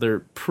movie because they're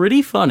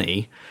pretty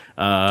funny,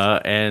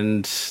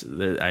 and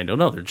I don't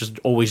know, they're just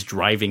always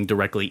driving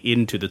directly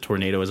into the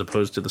tornado as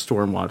opposed to the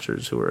storm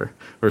watchers or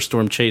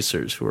storm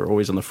chasers who are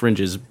always on the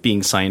fringes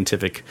being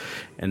scientific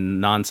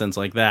and nonsense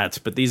like that.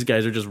 But these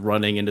guys are just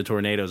running into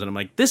tornadoes, and I'm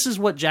like, this is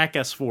what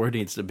Jackass 4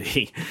 needs to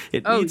be.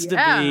 It needs to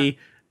be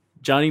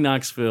Johnny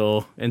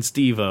Knoxville and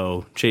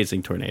Steve-O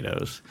chasing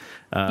tornadoes.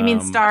 You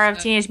mean star of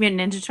Teenage Mutant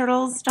Ninja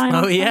Turtles, Johnny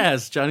Knoxville? Oh,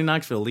 yes, Johnny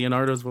Knoxville,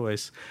 Leonardo's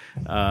voice.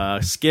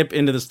 Skip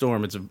Into the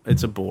Storm.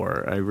 It's a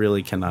bore. I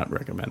really cannot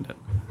recommend it.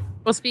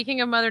 Well,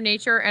 speaking of Mother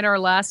Nature and our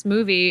last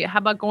movie, how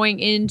about going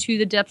into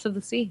the depths of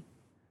the sea?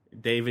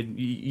 David,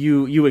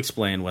 you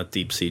explain what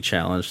Deep Sea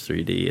Challenge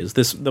 3D is.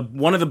 This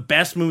one of the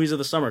best movies of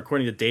the summer,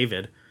 according to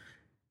David.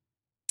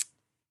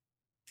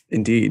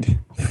 Indeed.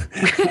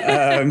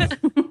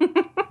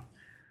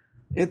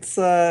 It's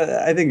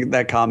I think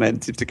that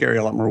comment seems to carry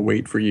a lot more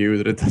weight for you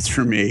than it does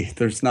for me.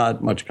 There's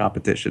not much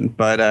competition.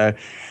 But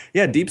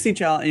yeah, Deep Sea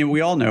Challenge,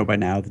 we all know by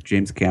now that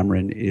James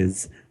Cameron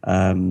is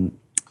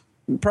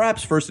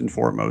perhaps first and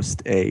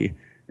foremost a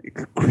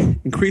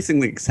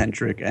increasingly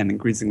eccentric and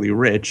increasingly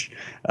rich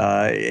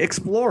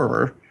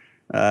explorer.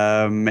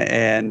 And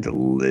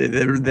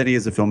then he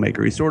is a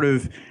filmmaker. He's sort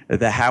of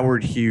the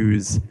Howard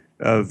Hughes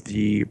of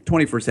the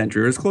 21st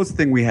century, or as close a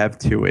thing we have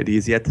to it.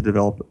 He's yet to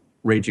develop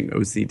raging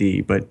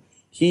OCD, but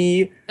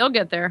he'll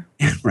get there.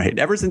 Right.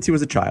 Ever since he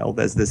was a child,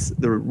 as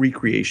the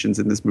recreations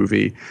in this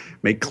movie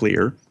make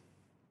clear,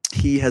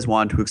 he has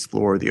wanted to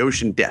explore the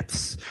ocean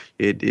depths.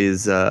 It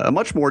is a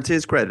much more, to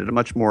his credit, a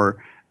much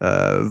more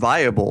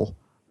viable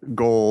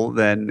goal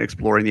than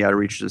exploring the outer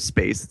reaches of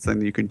space. It's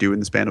something you can do in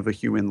the span of a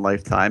human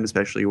lifetime,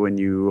 especially when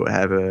you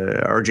have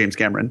or James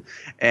Cameron.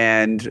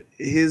 And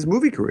his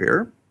movie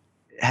career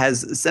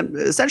has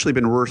essentially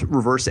been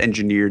reverse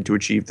engineered to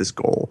achieve this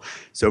goal.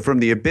 So from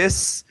The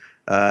Abyss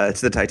to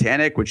the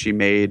Titanic, which he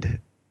made,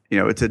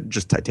 it's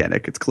just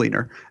Titanic, it's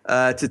cleaner,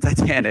 to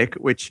Titanic,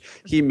 which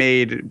he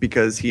made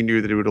because he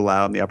knew that it would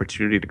allow him the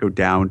opportunity to go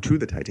down to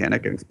the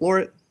Titanic and explore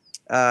it.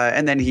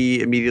 And then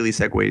he immediately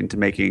segued into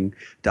making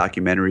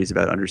documentaries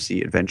about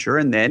undersea adventure.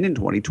 And then in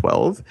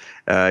 2012,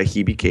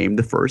 he became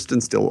the first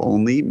and still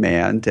only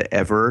man to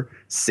ever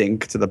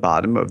sink to the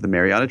bottom of the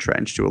Mariana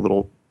Trench, to a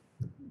little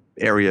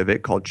area of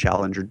it called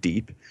Challenger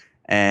Deep.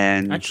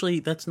 And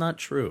actually, that's not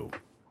true,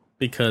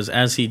 because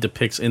as he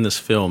depicts in this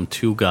film,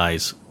 two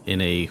guys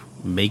in a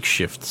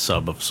makeshift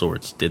sub of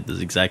sorts did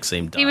the exact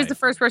same dive. He was the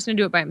first person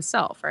to do it by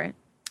himself, right?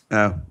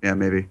 Oh, yeah,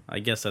 maybe. I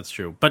guess that's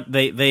true. But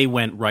they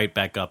went right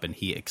back up and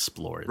he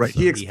explored. Right, so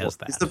he has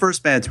that. He's the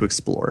first man to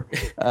explore.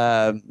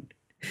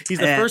 He's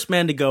the first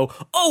man to go,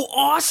 oh,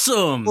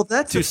 awesome! Well,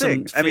 that's the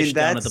thing. I mean,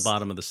 down at the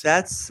bottom of the sea.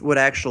 That's what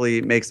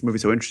actually makes the movie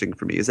so interesting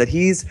for me, is that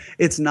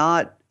it's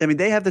not, I mean,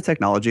 they have the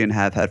technology and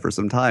have had for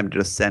some time to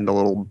just send a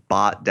little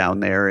bot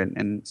down there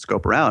and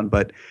scope around.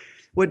 But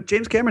what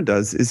James Cameron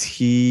does is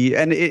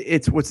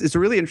it's a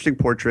really interesting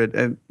portrait,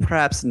 and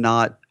perhaps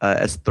not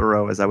as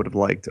thorough as I would have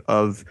liked,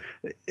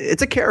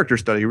 it's a character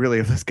study really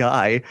of this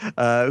guy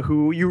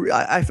who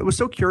I was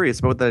so curious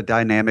about what the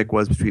dynamic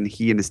was between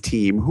he and his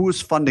team, who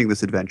was funding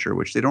this adventure,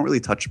 which they don't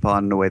really touch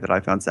upon in a way that I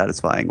found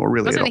satisfying or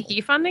really. Wasn't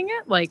he funding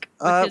it? Like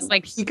with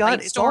his he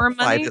got storm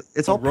money?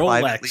 It's all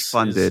privately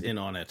funded. Is in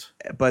on it.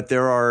 But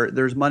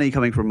there's money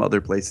coming from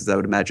other places, I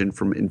would imagine,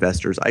 from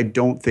investors. I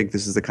don't think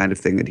this is the kind of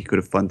thing that he could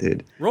have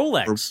funded.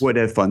 Rolex. Or would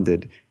have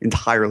funded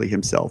entirely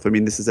himself. I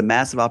mean, this is a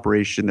massive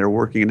operation. They're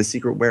working in a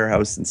secret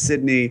warehouse in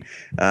Sydney.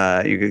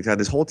 You got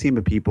this whole team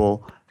of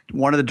people.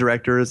 One of the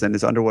directors and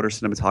his underwater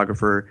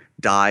cinematographer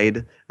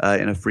died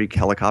in a freak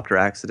helicopter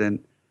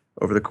accident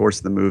over the course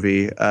of the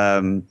movie.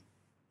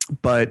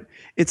 But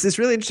it's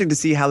really interesting to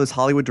see how this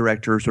Hollywood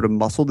director sort of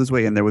muscled his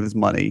way in there with his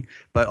money,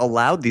 but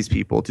allowed these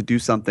people to do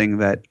something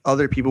that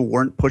other people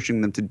weren't pushing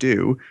them to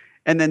do,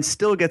 and then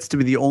still gets to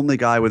be the only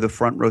guy with a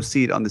front row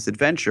seat on this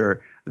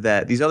adventure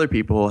that these other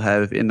people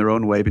have in their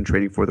own way been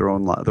training for their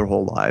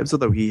whole lives,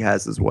 although he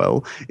has as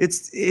well.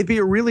 It'd be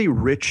a really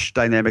rich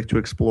dynamic to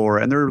explore,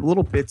 and there are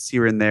little bits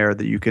here and there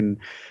that you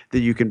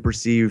can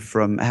perceive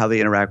from how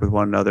they interact with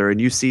one another, and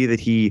you see that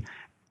he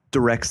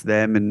directs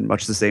them in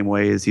much the same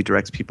way as he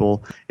directs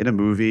people in a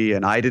movie.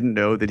 And I didn't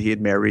know that he had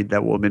married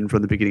that woman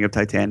from the beginning of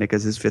Titanic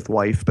as his fifth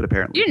wife, but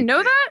apparently you didn't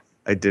know that.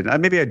 I didn't.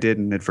 Maybe I did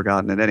and had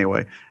forgotten it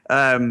anyway.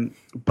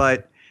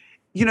 But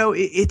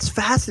it's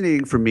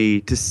fascinating for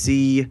me to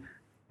see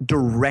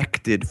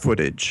directed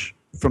footage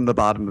from the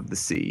bottom of the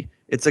sea.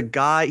 It's a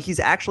guy, he's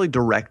actually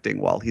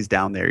directing while he's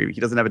down there. He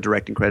doesn't have a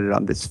directing credit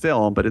on this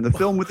film, but in the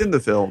film within the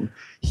film,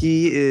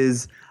 he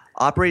is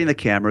operating the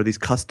camera, these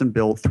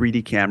custom-built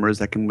 3D cameras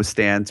that can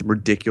withstand some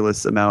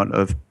ridiculous amount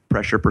of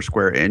pressure per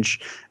square inch.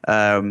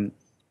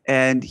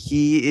 And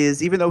he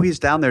is, even though he's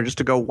down there just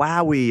to go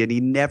wowie, and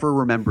he never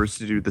remembers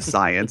to do the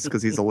science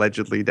because he's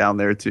allegedly down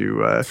there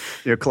to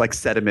collect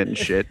sediment and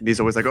shit. And he's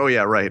always like, oh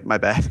yeah, right, my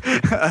bad.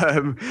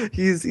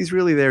 He's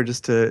really there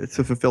just to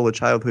fulfill a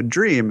childhood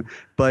dream.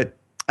 But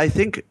I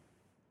think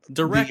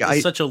direct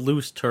is such a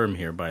loose term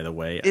here, by the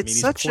way. I mean,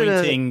 he's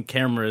pointing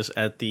cameras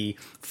at the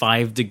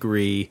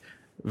 5-degree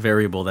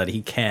variable that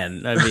he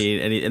can. I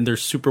mean, and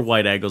there's super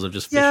wide angles of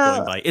just fish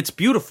going by. It's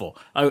beautiful.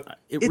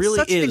 It's really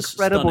such an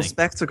incredible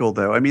spectacle,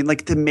 though. I mean,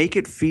 like, to make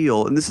it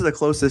feel, and this is the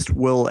closest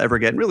we'll ever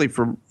get, and really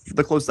from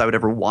the closest I would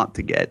ever want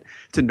to get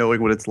to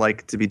knowing what it's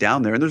like to be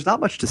down there. And there's not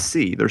much to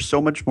see. There's so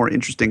much more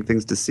interesting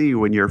things to see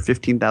when you're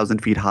 15,000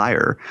 feet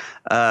higher,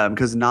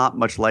 because not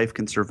much life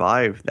can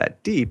survive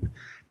that deep.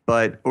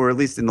 Or at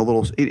least in the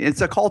little –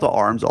 it's a call to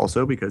arms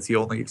also, because he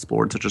only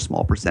explored such a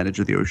small percentage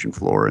of the ocean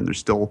floor, and there's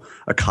still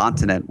a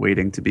continent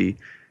waiting to be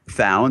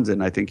found,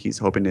 and I think he's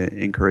hoping to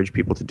encourage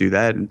people to do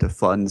that and to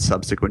fund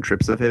subsequent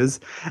trips of his,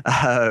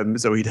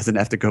 so he doesn't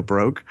have to go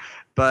broke.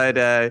 But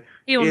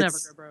He'll never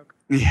go broke.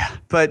 Yeah,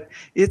 but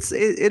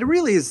it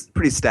really is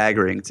pretty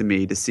staggering to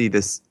me to see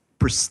this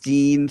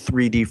pristine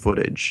 3D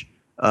footage,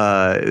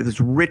 this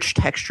rich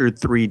textured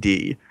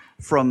 3D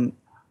from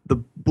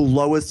the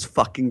lowest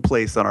fucking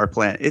place on our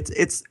planet.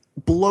 It's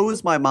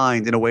blows my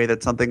mind in a way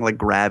that something like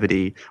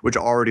Gravity, which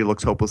already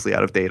looks hopelessly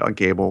out of date on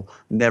cable,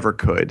 never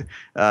could.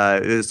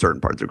 There's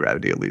certain parts of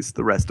Gravity, at least.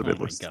 The rest of it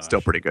looks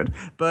still pretty good.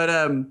 But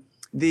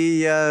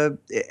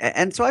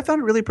and so I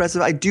found it really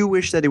impressive. I do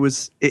wish that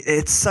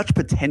it's such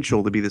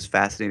potential to be this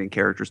fascinating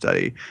character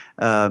study,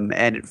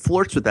 and it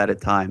flirts with that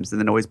at times, and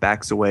then always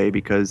backs away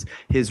because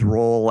his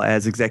role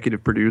as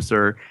executive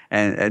producer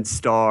and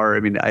star.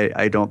 I mean,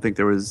 I don't think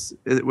there was,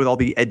 with all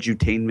the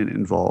edutainment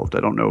involved, I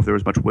don't know if there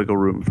was much wiggle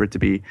room for it to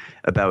be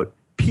about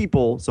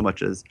people so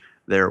much as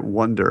their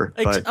wonder.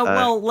 But,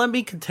 well, let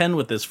me contend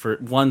with this for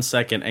 1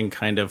 second and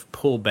kind of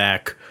pull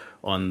back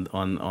on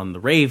the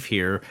rave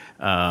here.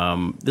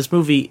 This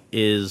movie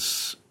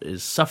is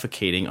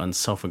suffocating on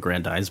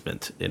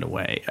self-aggrandizement in a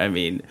way. I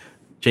mean,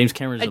 James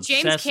Cameron's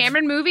obsessed. James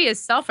Cameron movie is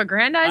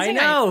self-aggrandizing?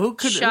 I know. Who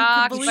could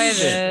shocked believe by it?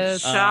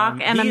 this. Shock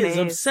and he amazed.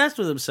 is obsessed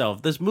with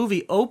himself. This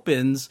movie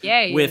opens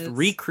with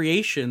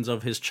recreations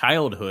of his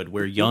childhood,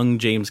 where young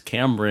James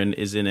Cameron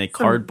is in a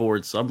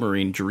cardboard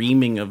submarine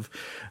dreaming of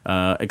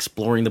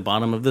exploring the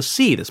bottom of the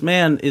sea. This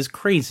man is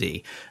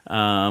crazy,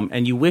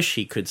 and you wish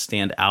he could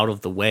stand out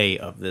of the way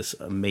of this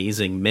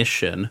amazing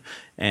mission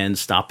and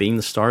stop being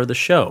the star of the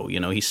show. You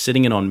know, he's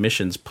sitting in on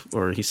missions,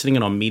 or he's sitting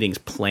in on meetings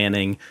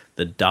planning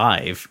the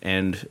dive,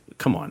 and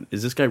come on,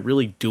 is this guy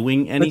really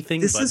doing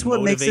anything? This is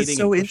what makes it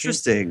so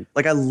interesting.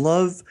 Like, I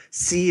love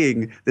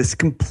seeing this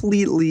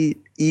completely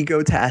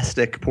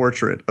egotastic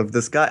portrait of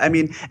this guy. I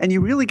mean, and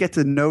you really get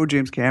to know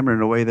James Cameron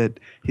in a way that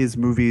his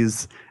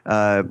movies,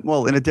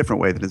 well, in a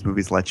different way than his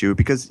movies let you,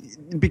 because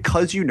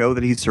you know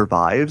that he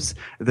survives.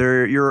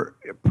 You're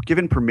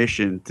given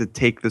permission to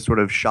take the sort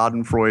of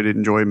schadenfreude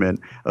enjoyment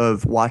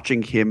of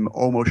watching him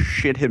almost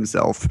shit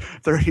himself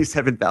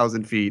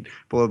 37,000 feet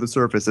below the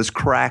surface as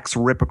cracks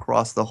rip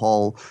across the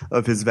hull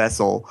of his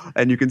vessel,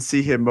 and you can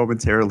see him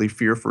momentarily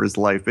fear for his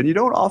life. And you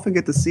don't often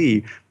get to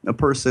see a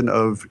person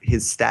of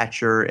his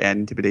stature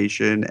and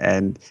intimidation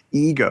and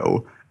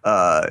ego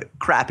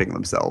crapping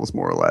themselves,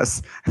 more or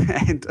less.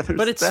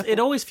 But it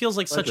always feels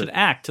like such an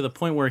act, to the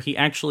point where he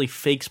actually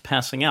fakes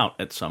passing out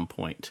at some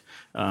point.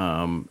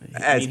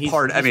 He's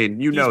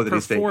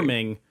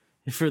performing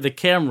for the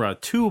camera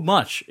too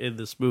much in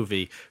this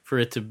movie for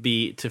it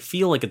to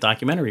feel like a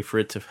documentary, for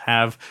it to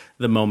have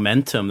the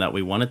momentum that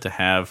we want it to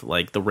have,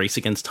 like the race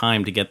against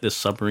time to get this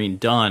submarine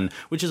done,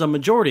 which is a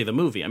majority of the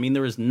movie. I mean,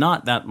 there is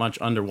not that much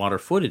underwater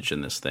footage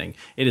in this thing.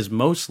 It is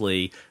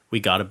mostly, we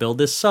got to build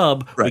this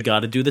sub, right. We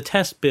got to do the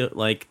test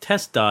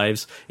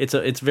dives.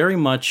 It's very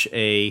much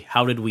a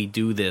how did we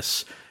do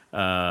this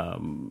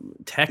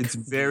tech. It's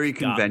very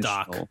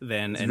conventional.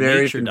 It's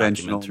very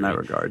conventional in that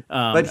regard.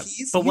 But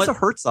he's a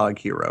Herzog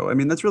hero. I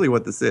mean, that's really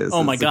what this is.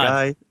 Oh my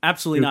God!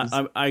 Absolutely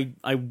not. I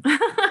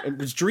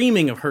was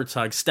dreaming of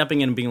Herzog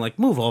stepping in and being like,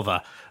 "Move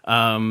over."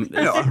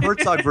 A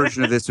Herzog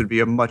version of this would be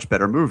a much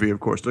better movie.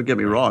 Of course, don't get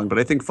me wrong, but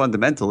I think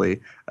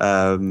fundamentally,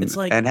 it's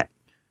like. And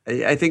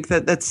I think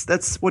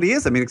that's what he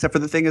is. I mean, except for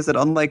the thing is that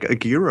unlike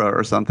Aguirre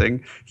or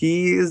something,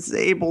 he is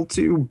able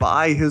to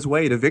buy his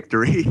way to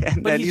victory.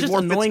 And but then he's just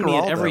more annoying me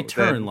at every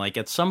turn. than, like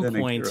at some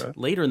point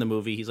later in the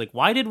movie, he's like,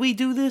 "Why did we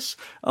do this?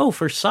 Oh,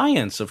 for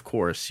science, of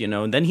course." You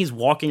know. And then he's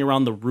walking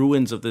around the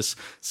ruins of this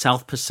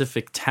South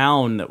Pacific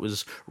town that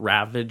was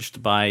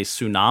ravaged by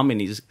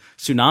tsunamis,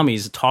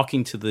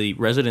 talking to the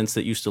residents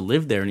that used to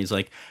live there, and he's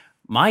like,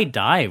 my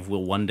dive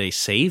will one day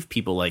save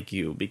people like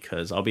you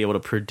because I'll be able to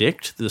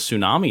predict the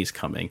tsunamis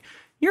coming.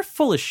 You're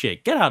full of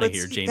shit. Get out of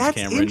here, James Cameron.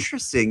 That's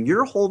interesting.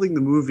 You're holding the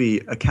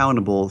movie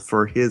accountable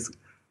for his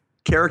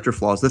character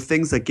flaws, the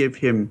things that give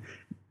him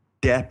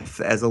depth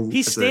as a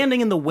He's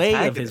standing in the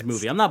way of his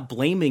movie. I'm not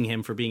blaming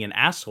him for being an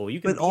asshole. You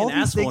can be an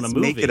asshole in a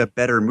movie. Make it a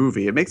better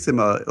movie. It makes him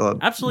a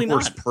absolutely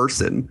worse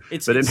person.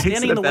 It's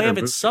standing in the way of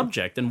its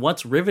subject. And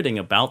what's riveting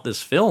about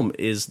this film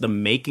is the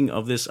making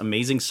of this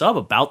amazing sub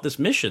about this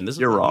mission. This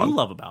is what you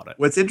love about it.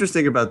 What's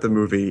interesting about the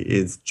movie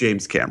is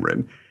James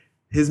Cameron.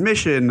 His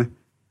mission,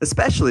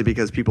 especially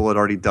because people had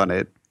already done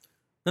it.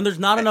 And there's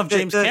not enough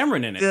James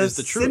Cameron in it, is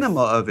the truth. The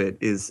cinema of it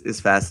is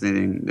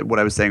fascinating. What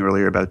I was saying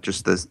earlier about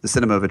just the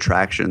cinema of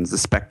attractions, the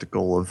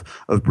spectacle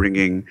of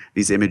bringing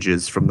these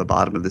images from the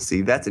bottom of the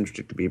sea, that's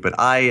interesting to me. But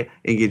I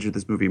engage with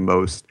this movie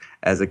most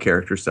as a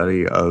character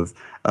study of,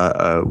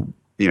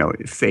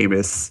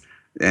 famous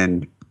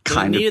and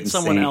kind of needed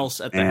someone else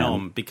at the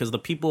helm, because the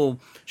people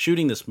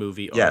shooting this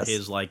movie are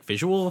his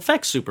visual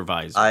effects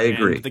supervisor. I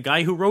agree. And the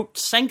guy who wrote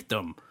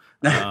Sanctum.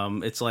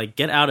 It's like,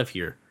 get out of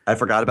here. I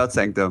forgot about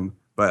Sanctum.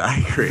 But I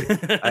agree.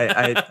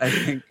 I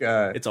think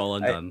it's all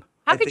undone.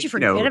 How could you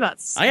forget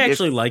about Sanctum? I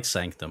actually like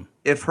Sanctum.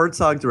 If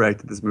Herzog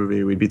directed this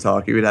movie, we'd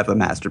have a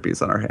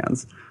masterpiece on our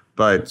hands.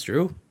 But it's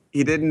true.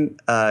 He didn't,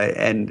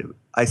 and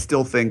I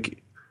still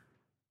think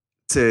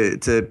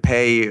to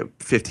pay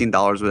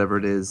 $15, whatever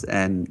it is,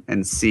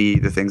 and see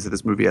the things that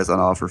this movie has on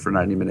offer for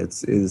 90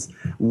 minutes is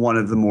one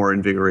of the more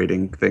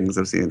invigorating things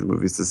I've seen in the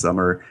movies this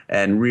summer,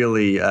 and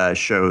really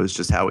shows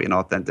just how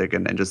inauthentic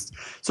and just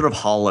sort of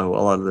hollow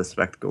a lot of the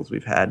spectacles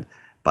we've had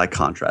by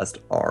contrast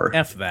are.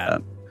 F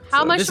that.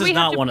 How much this do is we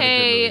not have to one of the good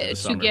movies pay of the to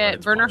summer, but get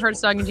it's Werner watchable.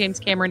 Herzog and James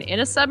Cameron in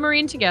a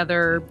submarine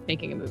together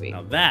making a movie?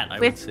 Now that I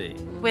would see.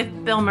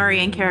 With Bill Murray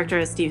in character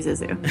as Steve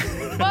Zissou.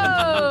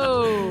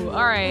 Whoa!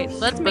 All right,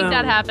 let's make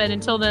that happen.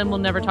 Until then, we'll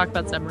never talk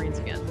about submarines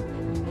again.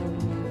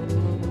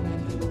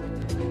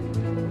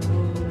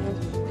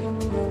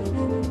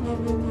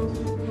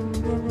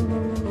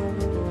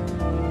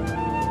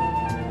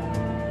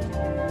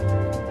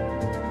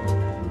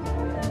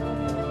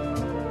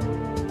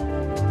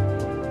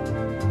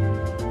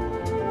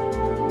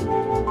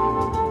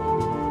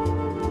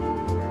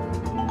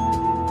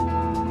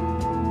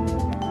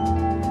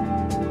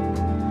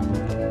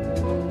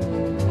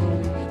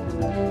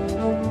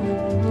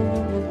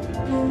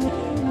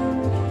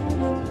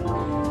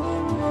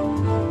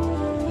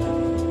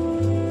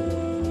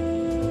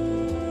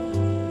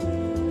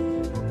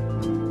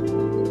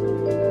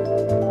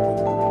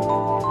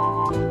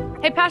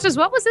 Hey, Patches,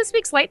 what was this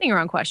week's lightning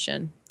round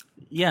question?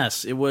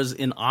 Yes, it was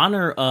in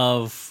honor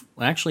of.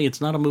 Actually,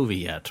 it's not a movie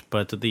yet,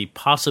 but the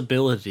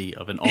possibility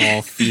of an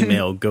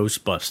all-female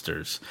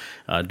Ghostbusters,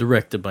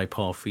 directed by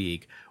Paul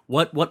Feig.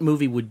 What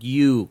movie would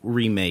you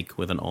remake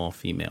with an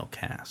all-female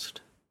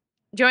cast?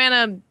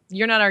 Joanna,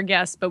 you're not our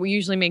guest, but we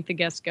usually make the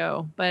guests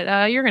go.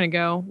 But you're going to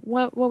go.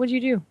 What would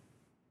you do?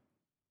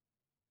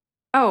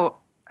 Oh,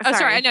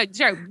 sorry. I know.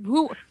 Sorry.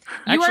 Who?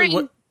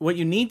 Actually, what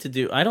you need to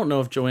do, I don't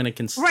know if Joanna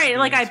can see right, the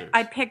like answers.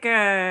 I pick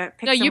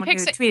someone you pick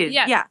who tweeted.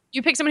 Yeah,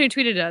 you picked someone who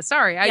tweeted us.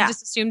 Sorry, I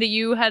just assumed that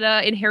you had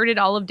inherited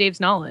all of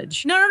Dave's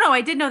knowledge. No, I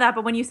did know that,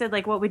 but when you said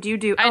like, what would you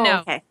do? I know.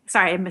 Okay,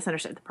 sorry, I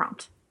misunderstood the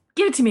prompt.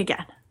 Give it to me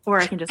again,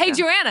 or I can just. Hey, go.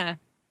 Joanna,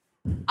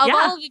 of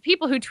all of the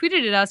people who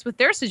tweeted at us with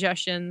their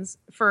suggestions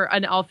for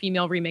an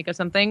all-female remake of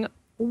something,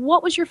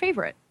 what was your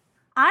favorite?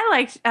 I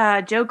liked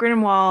Joe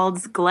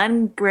Grinwald's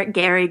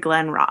Gary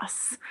Glenn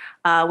Ross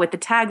with the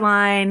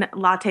tagline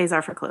 "Lattes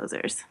are for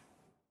closers."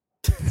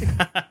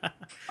 That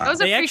was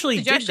They a free actually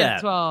did suggestion that.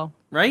 as well.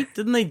 Right?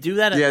 Didn't they do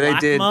that at Yeah, they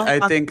did.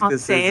 LACMA? I think on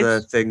this stage?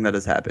 is a thing that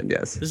has happened,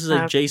 yes. This is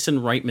a Jason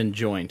Reitman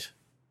joint.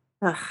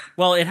 Ugh.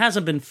 Well, it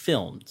hasn't been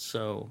filmed,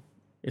 so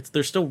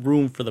there's still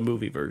room for the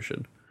movie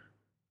version.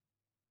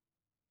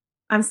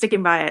 I'm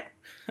sticking by it.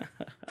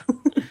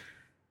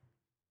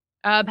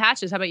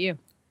 Patches, how about you?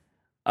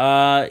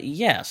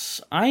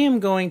 Yes, I am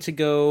going to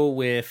go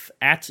with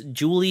at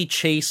Julie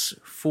Chase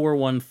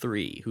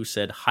 413, who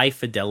said high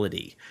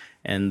fidelity,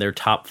 and their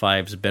top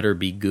fives better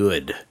be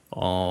good,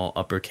 all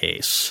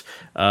uppercase.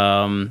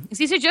 Is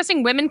he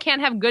suggesting women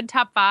can't have good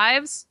top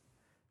fives?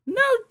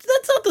 No,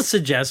 that's not the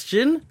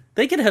suggestion.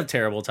 They can have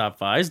terrible top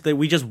fives.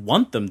 We just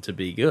want them to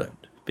be good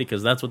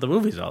because that's what the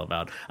movie's all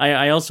about.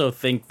 I also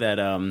think that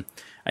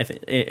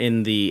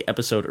in the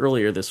episode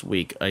earlier this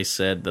week, I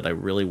said that I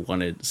really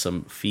wanted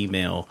some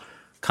female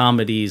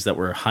comedies that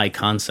were high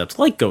concepts,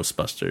 like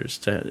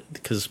Ghostbusters,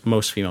 because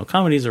most female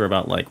comedies are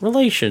about like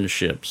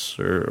relationships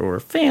or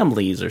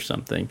families or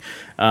something.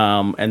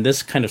 And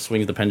this kind of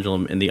swings the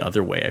pendulum in the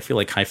other way. I feel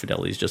like High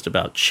Fidelity is just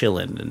about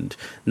chilling and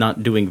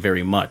not doing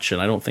very much.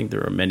 And I don't think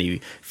there are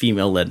many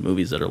female-led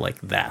movies that are like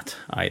that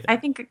either. I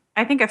think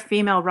a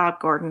female Rob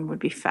Gordon would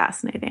be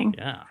fascinating.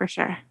 Yeah, for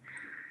sure.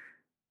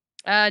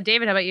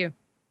 David, how about you?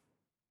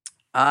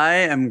 I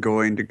am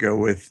going to go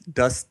with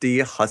Dusty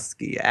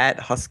Husky, at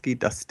Husky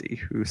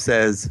Dusty, who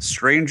says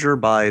Stranger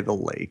by the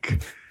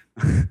Lake.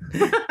 Now,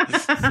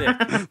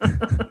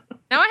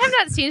 I have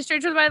not seen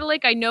Stranger by the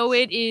Lake. I know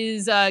it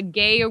is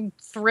gay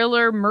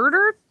thriller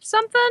murder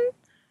something.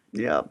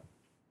 Yep.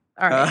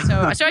 All right,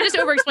 so I just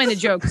over-explained the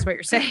joke is what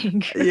you're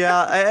saying.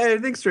 Yeah, I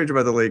think Stranger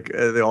by the Lake,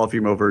 the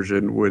all-female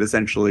version, would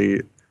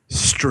essentially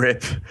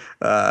strip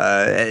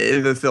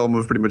the film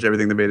of pretty much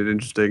everything that made it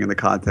interesting in the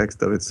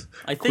context of its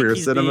I think queer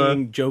he's cinema.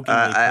 being jokingly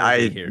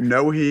I here.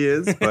 know he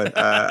is, but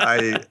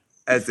I,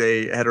 as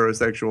a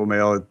heterosexual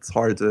male, it's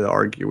hard to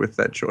argue with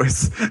that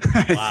choice.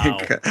 I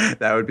think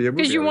that would be a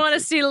movie. Because you want to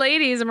see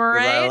ladies, am I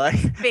right?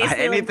 Like,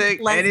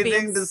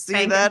 anything to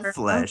see that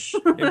flesh.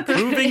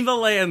 Improving the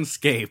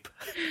landscape.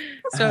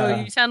 So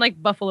you sound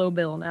like Buffalo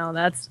Bill now.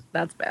 That's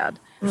bad.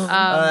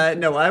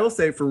 No, I will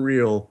say for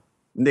real,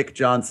 Nick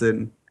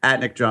Johnson. At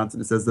Nick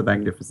Johnson, it says The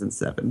Magnificent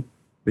Seven,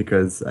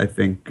 because I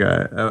think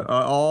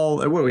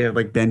what we have,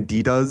 like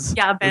Banditas.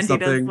 Yeah,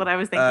 Banditas, what I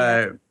was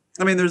thinking.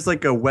 I mean, there's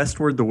like a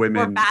Westward the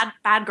Women. Or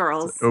Bad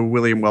Girls. A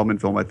William Wellman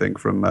film, I think,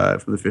 from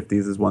the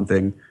 50s is one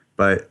thing.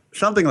 But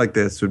something like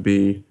this would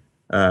be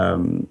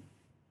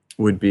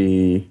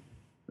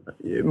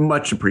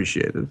much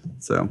appreciated.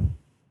 So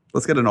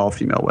let's get an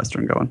all-female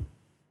Western going.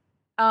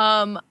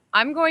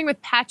 I'm going with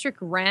Patrick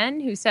Wren,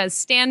 who says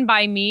Stand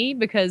By Me,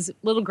 because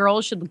little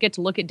girls should get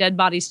to look at dead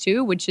bodies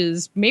too, which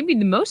is maybe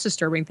the most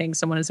disturbing thing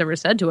someone has ever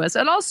said to us.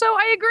 And also,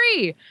 I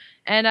agree.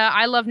 And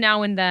I love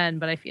Now and Then,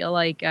 but I feel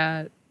like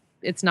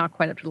it's not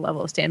quite up to the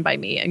level of Stand By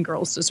Me, and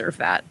girls deserve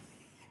that.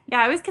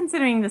 Yeah, I was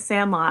considering The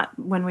Sandlot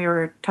when we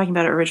were talking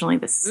about it originally.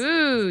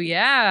 Ooh,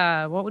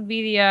 yeah. What would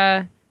be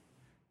the,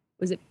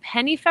 was it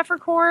Penny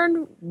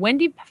Pfeffercorn?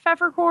 Wendy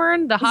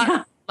Pfeffercorn? The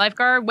hot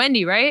lifeguard?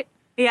 Wendy, right?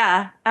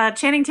 Yeah,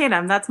 Channing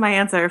Tatum. That's my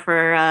answer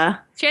for...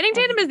 Channing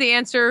Tatum is the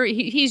answer.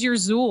 He's your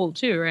Zool,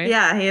 too, right?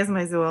 Yeah, he is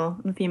my Zool,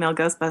 the female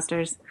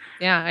Ghostbusters.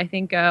 Yeah, I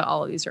think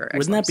all of these are excellent.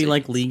 Wouldn't that be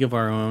like League of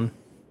Our Own?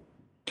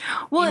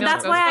 Well,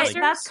 Female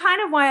that's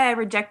kind of why I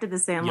rejected The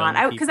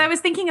Sandlot. Because I was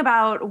thinking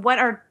about what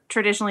are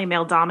traditionally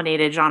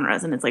male-dominated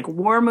genres, and it's like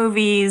war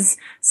movies,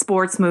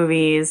 sports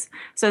movies.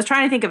 So I was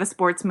trying to think of a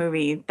sports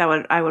movie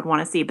that I would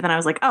want to see, but then I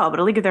was like, oh, but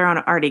A League of Their Own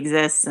already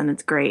exists, and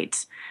it's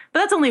great.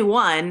 But that's only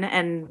one,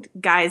 and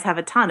guys have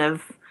a ton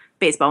of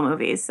baseball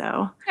movies,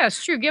 so. Yeah,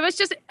 it's true. Give us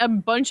just a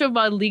bunch of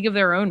League of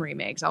Their Own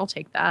remakes. I'll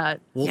take that.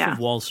 Wolf of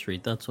Wall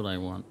Street, that's what I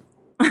want.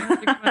 That's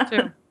a good one,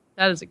 too.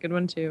 That is a good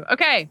one, too.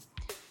 Okay.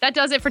 That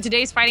does it for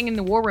today's Fighting in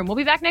the War Room. We'll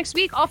be back next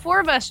week, all four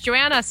of us.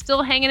 Joanna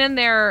still hanging in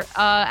there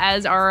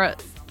as our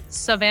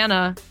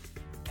Savannah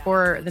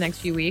for the next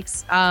few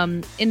weeks.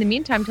 In the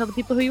meantime, tell the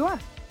people who you are.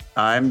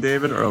 I'm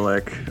David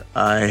Ehrlich.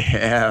 I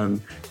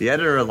am the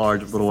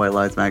editor-at-large of Little White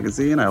Lies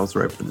magazine. I also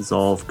write for the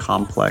Dissolve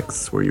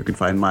Complex, where you can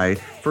find my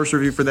first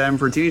review for them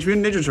for Teenage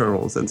Mutant Ninja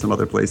Turtles and some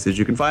other places.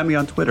 You can find me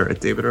on Twitter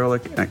at David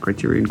Ehrlich and at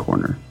Criterion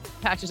Corner.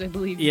 Patches, I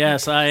believe.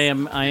 Yes, I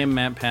am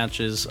Matt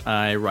Patches.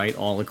 I write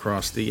all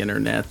across the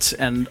internet,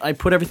 and I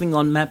put everything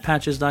on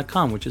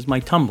mattpatches.com, which is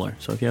my Tumblr.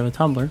 So if you have a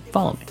Tumblr,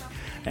 follow me.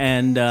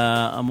 And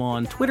I'm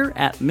on Twitter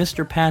at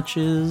Mr.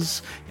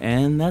 Patches,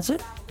 and that's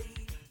it.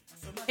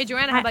 Hey,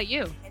 Joanna, how about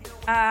you?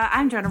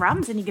 I'm Joanna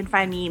Robinson. You can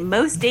find me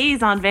most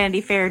days on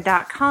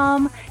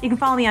VanityFair.com. You can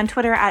follow me on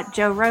Twitter at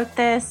Joe Wrote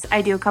This.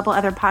 I do a couple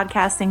other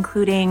podcasts,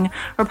 including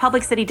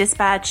Republic City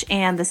Dispatch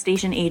and The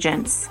Station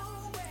Agents.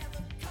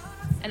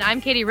 And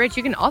I'm Katie Rich.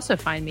 You can also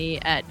find me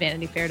at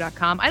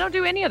VanityFair.com. I don't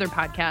do any other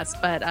podcasts,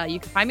 but you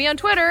can find me on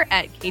Twitter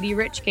at Katie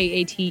Rich,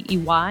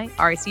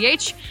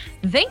 KateyRich.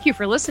 Thank you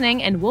for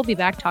listening, and we'll be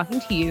back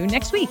talking to you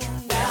next week.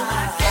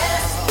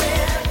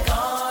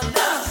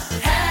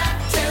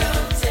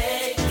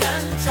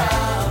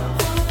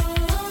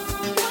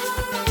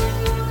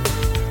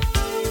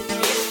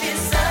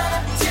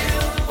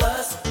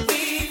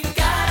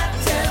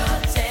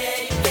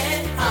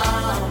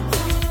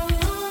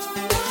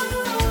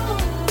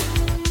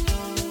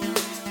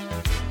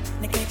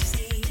 Can't you see